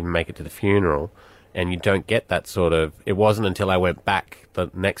 didn't even make it to the funeral. And you don't get that sort of... It wasn't until I went back the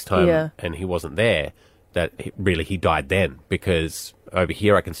next time and he wasn't there that he died then, because over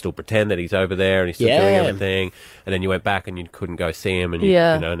here I can still pretend that he's over there and he's still doing everything, and then you went back and you couldn't go see him, and you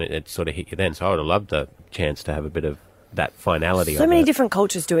know, and it sort of hit you then. So I would have loved the chance to have a bit of that finality. So many different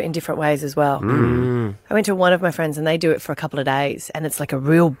cultures do it in different ways as well. I went to one of my friends and they do it for a couple of days, and it's like a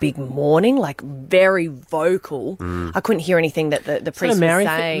real big mourning, like very vocal. I couldn't hear anything that the priest was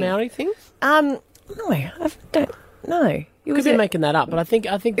saying. Maori thing? No, I don't know. You could be making that up, but I think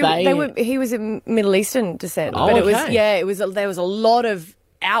he was of Middle Eastern descent. Oh, but it okay. was there was a lot of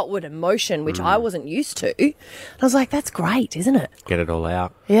outward emotion which I wasn't used to. And I was like, that's great, isn't it? Get it all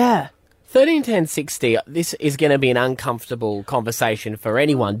out. Yeah. 131060. This is going to be an uncomfortable conversation for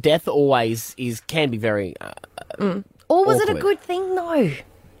anyone. Death always can be very. Or was it a awkward. good thing, though?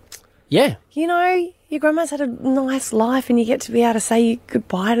 Yeah. You know, your grandma's had a nice life and you get to be able to say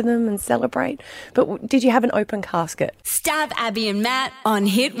goodbye to them and celebrate. But did you have an open casket? Stav, Abby and Matt on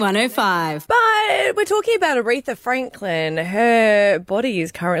Hit 105. But we're talking about Aretha Franklin. Her body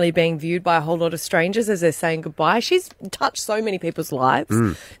is currently being viewed by a whole lot of strangers as they're saying goodbye. She's touched so many people's lives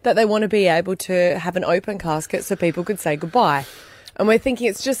that they want to be able to have an open casket so people could say goodbye. And we're thinking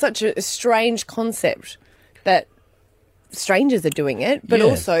it's just such a strange concept that strangers are doing it, but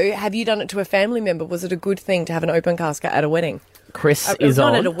also, have you done it to a family member? Was it a good thing to have an open casket at a wedding? Chris is not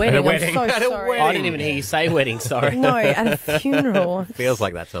on. at a wedding. At a I'm so At a sorry. wedding. I didn't even hear you say wedding, sorry. No, at a funeral. Feels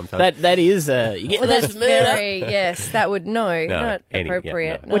like that sometimes. That is you get Well, less that's murder. very, yes, that would, not any- yeah,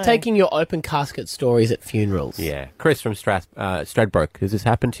 appropriate. We're taking your open casket stories at funerals. Yeah. Chris from Stradbroke, has this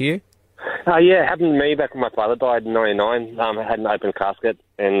happened to you? Yeah, it happened to me back when my father died in 99. I had an open casket,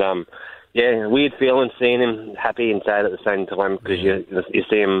 and weird feeling seeing him happy and sad at the same time because you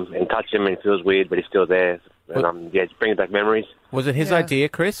see him and touch him and it feels weird, but he's still there. And it brings back memories. Was it his idea,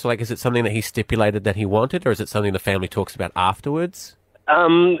 Chris? Like, is it something that he stipulated that he wanted, or is it something the family talks about afterwards?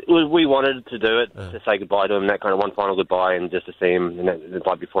 We wanted to do it to say goodbye to him, that kind of one final goodbye, and just to see him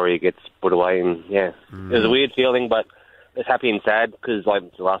right before he gets put away. And it was a weird feeling, but it's happy and sad because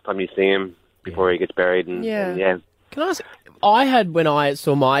it's the last time you see him before he gets buried. And Can I ask? I had, when I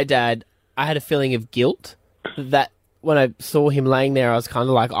saw my dad, I had a feeling of guilt that when I saw him laying there, I was kind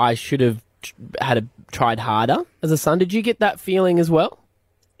of like, I should have tried harder as a son. Did you get that feeling as well?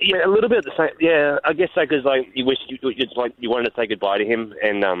 Yeah, a little bit the same. Yeah, I guess so, because you wish you wanted to say goodbye to him,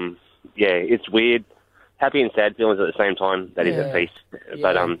 and it's weird, happy and sad feelings at the same time. That is at peace,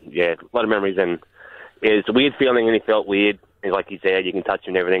 but a lot of memories, and it's a weird feeling, and he felt weird. And like you said, you can touch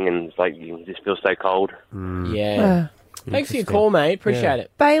him and everything, and it's like you just feel so cold. Yeah. Thanks for your call, mate. Appreciate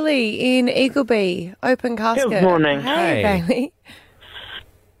it. Bailey in Eagleby, open casket. Good morning. Hey, Bailey.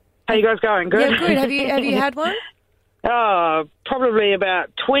 How you guys going? Good? Yeah, good. Have you had one? Oh, probably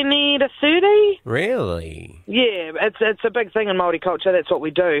about 20 to 30. Really? Yeah, it's a big thing in Māori culture. That's what we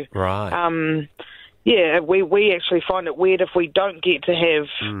do. Right. We actually find it weird if we don't get to have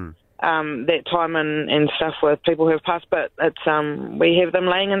that time and stuff with people who have passed, but it's we have them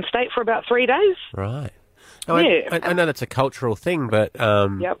laying in state for about 3 days. Right. Oh, I know that's a cultural thing, but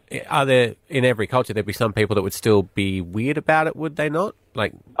are there, in every culture, there'd be some people that would still be weird about it, would they not?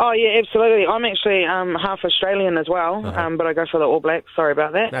 Oh, yeah, absolutely. I'm actually half Australian as well, but I go for the All Blacks. Sorry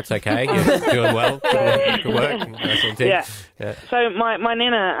about that. That's okay. You're doing well. Good work. Nice little team. Yeah. So my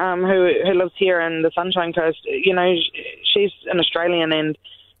nana, who lives here in the Sunshine Coast, she's an Australian, and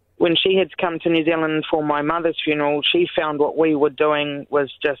when she had come to New Zealand for my mother's funeral, she found what we were doing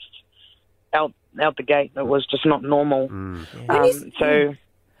was just out the gate. It was just not normal.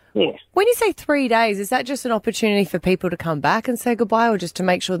 Yeah. When you say 3 days, is that just an opportunity for people to come back and say goodbye, or just to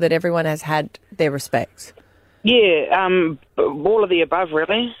make sure that everyone has had their respects? Yeah, all of the above,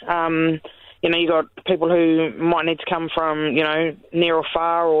 really. You got people who might need to come from, near or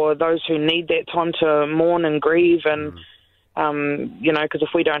far, or those who need that time to mourn and grieve, and, because if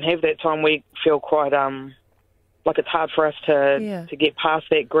we don't have that time, we feel quite, like it's hard for us to get past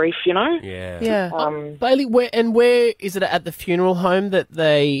that grief, Yeah. Bailey, where is it at the funeral home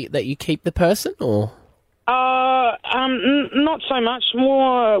that you keep the person, or? Not so much.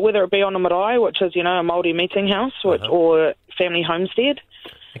 More whether it be on a marae, which is a Māori meeting house, or family homestead.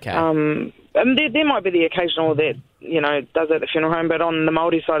 Okay. And there might be the occasional that does it at the funeral home, but on the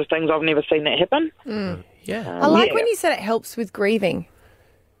Māori side of things, I've never seen that happen. Yeah. I like when you said it helps with grieving.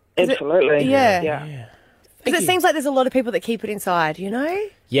 Absolutely. Yeah. Because it seems like there's a lot of people that keep it inside,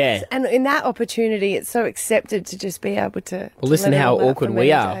 Yeah. And in that opportunity, it's so accepted to just be able to. Well, listen let it how all out awkward for we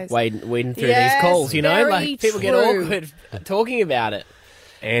many are days. wading through Yes, these calls, very people get true. awkward talking about it.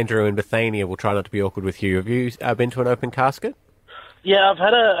 Andrew in Bethania will try not to be awkward with you. Have you been to an open casket? Yeah, I've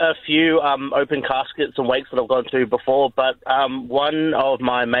had a few open caskets and wakes that I've gone to before, but one of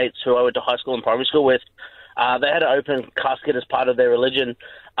my mates who I went to high school and primary school with, they had an open casket as part of their religion,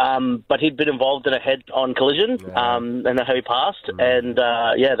 but he'd been involved in a head-on collision, and that's how he passed. And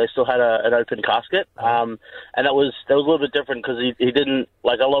they still had an open casket, and that was a little bit different because he didn't,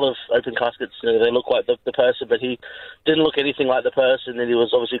 like a lot of open caskets, they look like the person, but he didn't look anything like the person, and he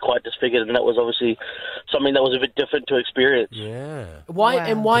was obviously quite disfigured, and that was obviously something that was a bit different to experience. Yeah.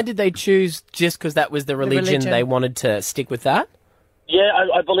 Why did they choose just because that was the religion they wanted to stick with that? Yeah,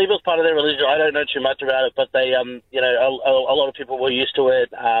 I believe it was part of their religion. I don't know too much about it, but they, a lot of people were used to it,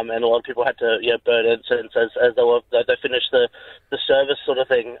 and a lot of people had to, burn incense as they finished the service, sort of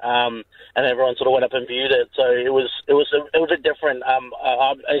thing, and everyone sort of went up and viewed it. So it was a bit different.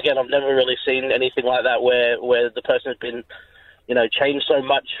 Again, I've never really seen anything like that where the person's been, changed so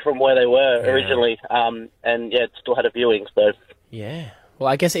much from where they were originally, it still had a viewing. So yeah, well,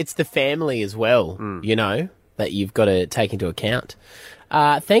 I guess it's the family as well, that you've got to take into account.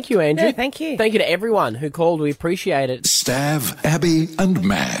 Thank you, Andrew. Yeah, thank you. Thank you to everyone who called. We appreciate it. Stav, Abby and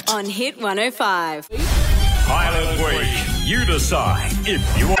Matt. On Hit 105. Pilot Week. You decide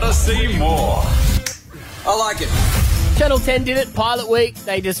if you want to see more. I like it. Channel 10 did it, Pilot Week.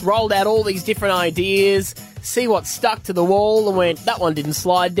 They just rolled out all these different ideas, see what stuck to the wall, and went, that one didn't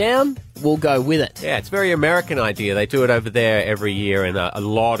slide down, we'll go with it. Yeah, it's a very American idea. They do it over there every year in a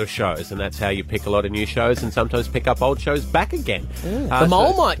lot of shows, and that's how you pick a lot of new shows and sometimes pick up old shows back again. The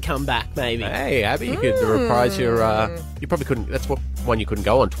mole might come back, maybe. Hey, Abby, you could reprise your... you probably couldn't... That's one you couldn't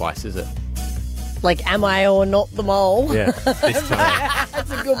go on twice, is it? Like, am I or not the mole? Yeah, this time. That's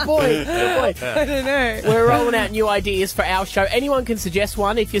a good point. I don't know. We're rolling out new ideas for our show. Anyone can suggest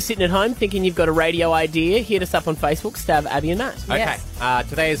one. If you're sitting at home thinking you've got a radio idea, hit us up on Facebook, Stav, Abby and Matt. Okay,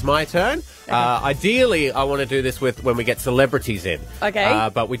 today is my turn. Ideally, I want to do this when we get celebrities in.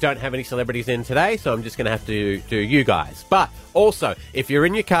 Okay. But we don't have any celebrities in today, so I'm just going to have to do you guys. But also, if you're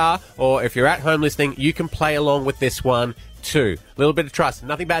in your car or if you're at home listening, you can play along with this one too. A little bit of trust.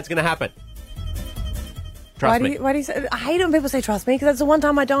 Nothing bad's going to happen. Why do you say... I hate it when people say trust me, because that's the one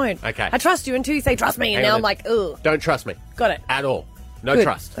time I don't. Okay. I trust you until you say trust me, and now I'm like, ugh. Don't trust me. Got it. At all. No Good.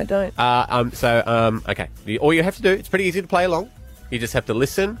 trust. I don't. Okay. All you have to do, it's pretty easy to play along. You just have to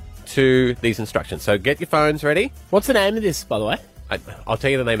listen to these instructions. So get your phones ready. What's the name of this, by the way? I'll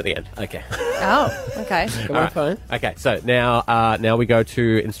tell you the name at the end. Okay. Oh, okay. Come on, phone. Okay, so now we go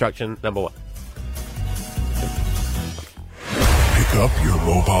to instruction number 1. Pick up your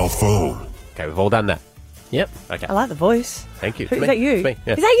mobile phone. Okay, we've all done that. Yep. Okay. I like the voice. Thank you. Is that you? It's me.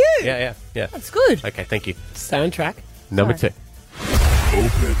 Yeah. Is that you? Yeah. That's good. Okay, thank you. Stay on track. Number 2.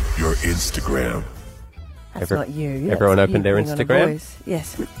 Open your Instagram. That's not you. Everyone That's opened you their putting on a Instagram? voice.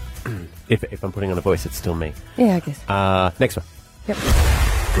 Yes. If I'm putting on a voice, it's still me. Yeah, I guess. Next one. Yep.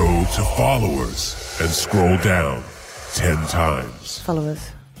 Go to followers and scroll down 10 times. Followers.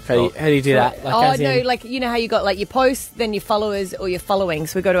 How do you do that? Like, like, you know how you got, like, your posts, then your followers, or your following.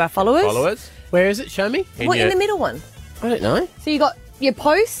 So we go to our followers. Followers? Where is it? Show me. In the middle one? I don't know. So you got your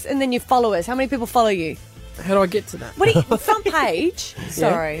posts and then your followers. How many people follow you? How do I get to that? What do you, front page?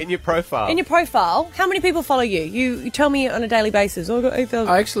 Sorry. In your profile. In your profile, how many people follow you? You tell me on a daily basis. Oh, I got 8,000.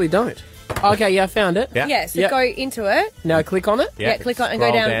 I actually don't. Okay, yeah, I found it. Yeah, so go into it. Now click on it. Yeah, click on it and go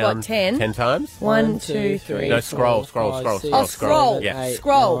down, what, 10? 10 times. 1, 2, 3. No, scroll. Oh, scroll. Yeah.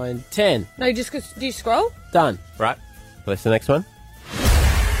 Scroll. 9, 10. No, just do you scroll? Done. Right. What's the next one?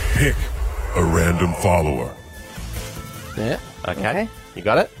 Pick a random follower. Yeah. Okay. You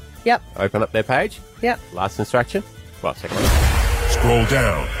got it? Yep. Open up their page. Yep. Last instruction. Well, second one. Scroll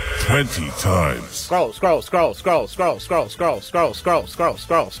down 20 times. Scroll.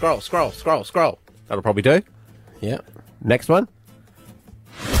 That'll probably do. Yeah. Next one.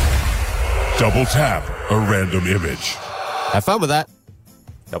 Double tap a random image. Have fun with that.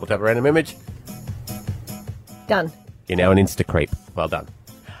 Double tap a random image. Done. You're now an Insta creep. Well done.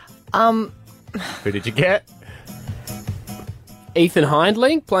 Who did you get? Ethan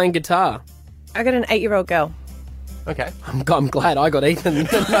Hindley playing guitar. I got an 8-year-old girl. Okay. I'm glad I got Ethan.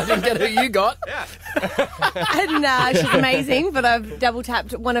 I didn't get who you got. Yeah. And she's amazing, but I've double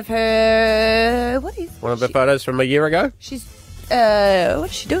tapped one of her... One of the photos from a year ago? She's... what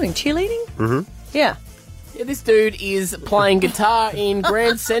is she doing? Cheerleading? Mm-hmm. Yeah. Yeah, this dude is playing guitar in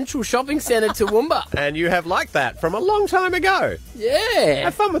Grand Central Shopping Centre, Toowoomba. And you have liked that from a long time ago. Yeah.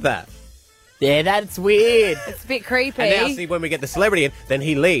 Have fun with that. Yeah, that's weird. It's a bit creepy. And now, see, when we get the celebrity in, then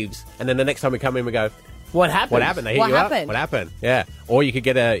he leaves, and then the next time we come in, we go, What happened? What happened? They hit you up. What happened? Yeah. Or you could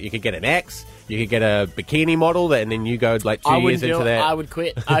get an ex. You could get a bikini model, and then you go like 2 years into that. I would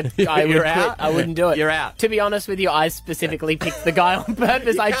quit. I would quit. I wouldn't do it. You're out. To be honest with you, I specifically picked the guy on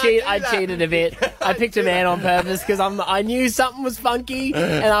purpose. I cheated a bit. I picked a man on purpose because I knew something was funky,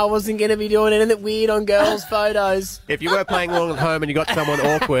 and I wasn't going to be doing anything weird on girls' photos. If you were playing along at home and you got someone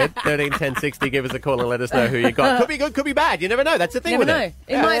awkward, 13 10 60, give us a call and let us know who you got. Could be good, could be bad. You never know. That's the thing Never with know. it.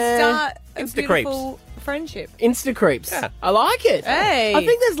 It might start a Insta beautiful friendship. Insta creeps. Yeah. I like it. Hey. I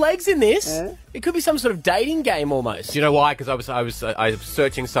think there's legs in this. It could be some sort of dating game almost. Do you know why? Because I was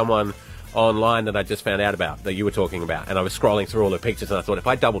searching someone online that I just found out about, that you were talking about, and I was scrolling through all the pictures, and I thought, if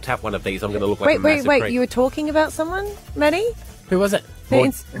I double tap one of these, I'm going to look like a massive creep. Wait, you were talking about someone, Maddie? Who was it?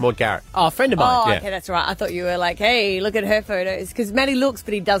 Maud Garrett. Oh, a friend of mine. Oh, okay, that's right. I thought you were like, hey, look at her photos. Because Matty looks,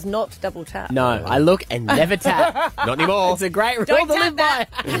 but he does not double tap. No, I look and never tap. Not anymore. It's a great rule Don't to live by.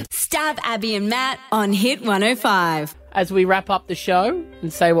 Stav, Abby and Matt on Hit 105. As we wrap up the show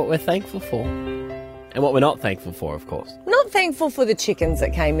and say what we're thankful for. And what we're not thankful for, of course. Not thankful for the chickens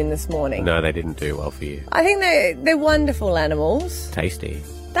that came in this morning. No, they didn't do well for you. I think they're wonderful animals. Tasty.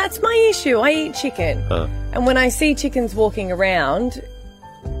 That's my issue. I eat chicken. Huh. And when I see chickens walking around,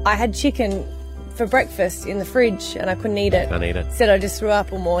 I had chicken for breakfast in the fridge and I couldn't eat it. Can't eat it. Said I just threw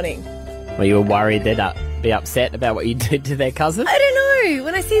up all morning. Well, you were worried they'd be upset about what you did to their cousin? I don't know.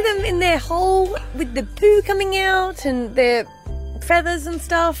 When I see them in their hole with the poo coming out and their feathers and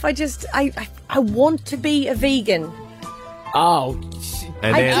stuff, I want to be a vegan. Oh,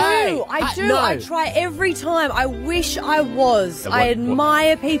 and I do. No. I try every time. I wish I was. I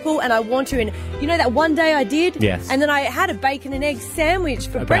admire people and I want to. And you know that one day I did? Yes. And then I had a bacon and egg sandwich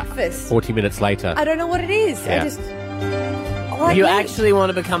for breakfast. 40 minutes later. I don't know what it is. Yeah. I just... You actually want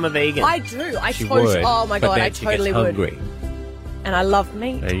to become a vegan? I do. She would, oh my but God, then I she totally gets would. hungry, And I love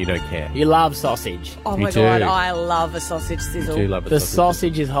meat. and you don't care. You love sausage. Oh Me my too. God, I love a sausage sizzle. You do love a The sausage.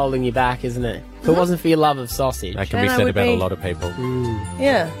 sausage is holding you back, isn't it? If it wasn't for your love of sausage. That can Then be I said would about a be- lot of people.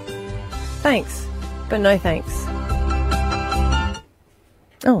 Yeah. Thanks. But no thanks.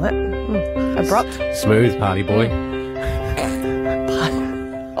 Oh, that abrupt. Smooth party boy.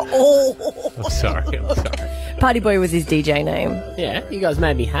 Oh. I'm sorry. Party Boy was his DJ name. Yeah, you guys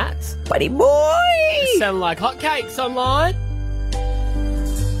made me hats. Buddy Boy! Sound like hotcakes online.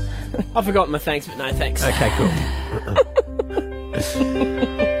 I've forgotten my thanks, but no thanks. Okay, cool.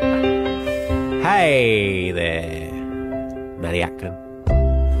 Hey there, Matty Acton.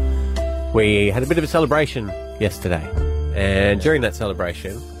 We had a bit of a celebration yesterday, and during that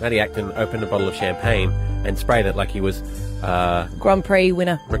celebration, Matty Acton opened a bottle of champagne and sprayed it like he was Grand Prix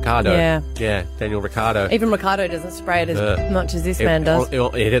winner. Ricardo. Yeah. Daniel Ricardo. Even Ricardo doesn't spray it as much as this man does.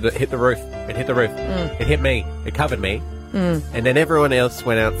 It hit the roof. It hit the roof. It hit me. It covered me. And then everyone else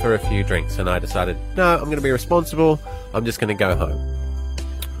went out for a few drinks, and I decided, no, I'm going to be responsible. I'm just going to go home.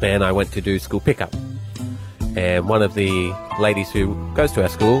 Then I went to do school pickup. And one of the ladies who goes to our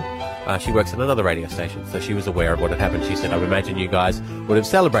school, she works at another radio station, so she was aware of what had happened. She said, I would imagine you guys would have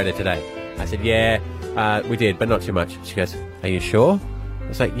celebrated today. I said, yeah, we did, but not too much. She goes, are you sure? I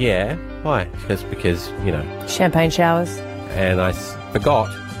was like, yeah. Why? She goes, because, Champagne showers. And I forgot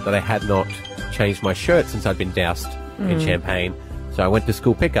that I had not changed my shirt since I'd been doused in champagne. So I went to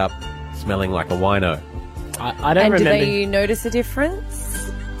school pickup smelling like a wino. I don't and remember. do you notice a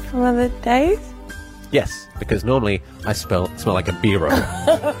difference from other days? Yes, because normally I smell like a beero.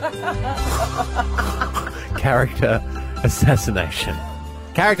 Character assassination.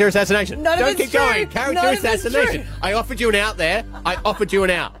 Character assassination. None of Don't it's keep going. true. Character None of it's assassination. true. I offered you an out there. I offered you an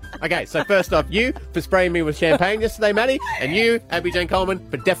out. Okay, so first off, you for spraying me with champagne yesterday, Matty, and you, Abby Jane Coleman,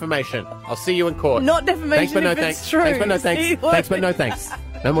 for defamation. I'll see you in court. Not defamation Thanks, but no if it's thanks. true. Thanks, but no See thanks. what- Thanks, but no thanks.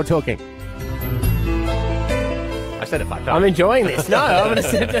 No more talking. I said it fucked up. I'm enjoying this. No, I'm going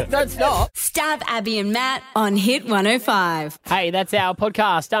to don't stop. Stav, Abby and Matt on Hit 105. Hey, that's our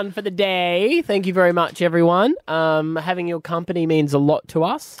podcast done for the day. Thank you very much, everyone. Having your company means a lot to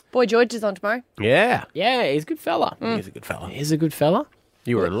us. Boy George is on tomorrow. Yeah. Yeah, he's a good fella. He's a good fella. He's a good fella.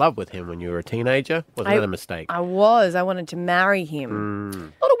 You were in love with him when you were a teenager? Wasn't that a mistake? I wanted to marry him.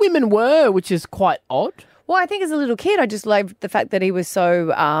 A lot of women were, which is quite odd. Well, I think as a little kid, I just loved the fact that he was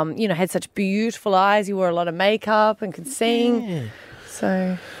so, had such beautiful eyes. He wore a lot of makeup and could sing. Yeah.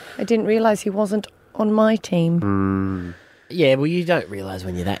 So I didn't realise he wasn't on my team. Yeah, well, you don't realise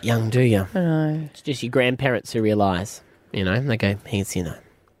when you're that young, do you? I know. It's just your grandparents who realise. They go, he's,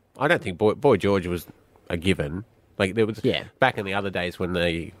 I don't think Boy George was a given. Like there was back in the other days when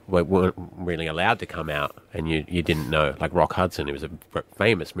they weren't really allowed to come out, and you didn't know. Like Rock Hudson, he was a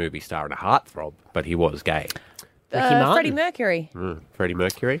famous movie star and a heartthrob, but he was gay. Freddie Mercury. Freddie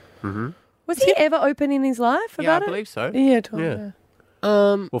Mercury. Mm-hmm. Was he ever open in his life about Yeah, I it? believe so. Yeah.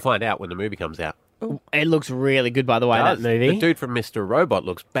 We'll find out when the movie comes out. It looks really good, by the way, that movie. The dude from Mr. Robot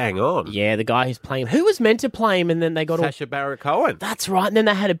looks bang on. Yeah, the guy who's playing him. Who was meant to play him, and then they got Sacha Baron Cohen. That's right, and then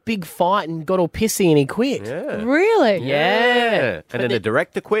they had a big fight and got all pissy and he quit. Yeah. Really? Yeah. And then the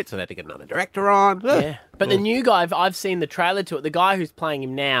director quit, so they had to get another director on. Yeah. But the new guy, I've seen the trailer to it, the guy who's playing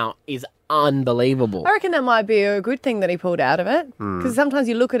him now is unbelievable. I reckon that might be a good thing that he pulled out of it. Because sometimes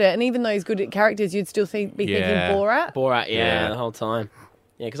you look at it, and even though he's good at characters, you'd still be thinking Borat. Borat, yeah, the whole time.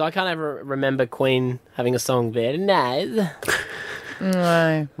 Yeah, because I can't ever remember Queen having a song Very Nice.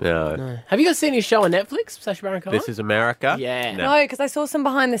 No. No. Have you guys seen his show on Netflix, Sacha Baron Cohen? This is America? Yeah. No, because I saw some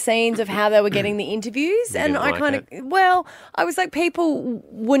behind the scenes of how they were getting the interviews, and didn't I like kind of, I was like, people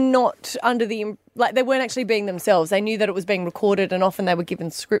were not under the, like, they weren't actually being themselves. They knew that it was being recorded, and often they were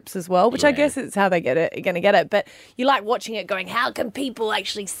given scripts as well, which I guess is how they going to get it. But you like watching it going, how can people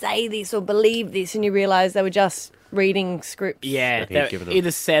actually say this or believe this? And you realise they were just reading scripts. Yeah, he'd they're given them.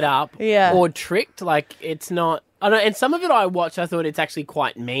 either set up or tricked. Like, it's not... I don't know, and some of it I watched, I thought it's actually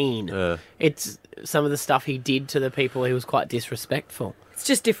quite mean. It's some of the stuff he did to the people, he was quite disrespectful. It's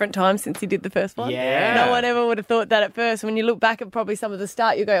just different times since he did the first one. Yeah. No one ever would have thought that at first. When you look back at probably some of the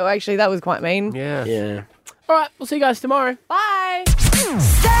start, you go, oh, actually, that was quite mean. Yeah. All right, we'll see you guys tomorrow. Bye.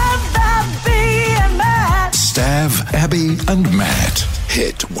 Stav, Abby, and Matt.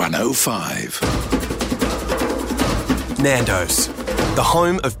 Hit 105. Nando's, the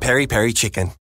home of peri peri chicken.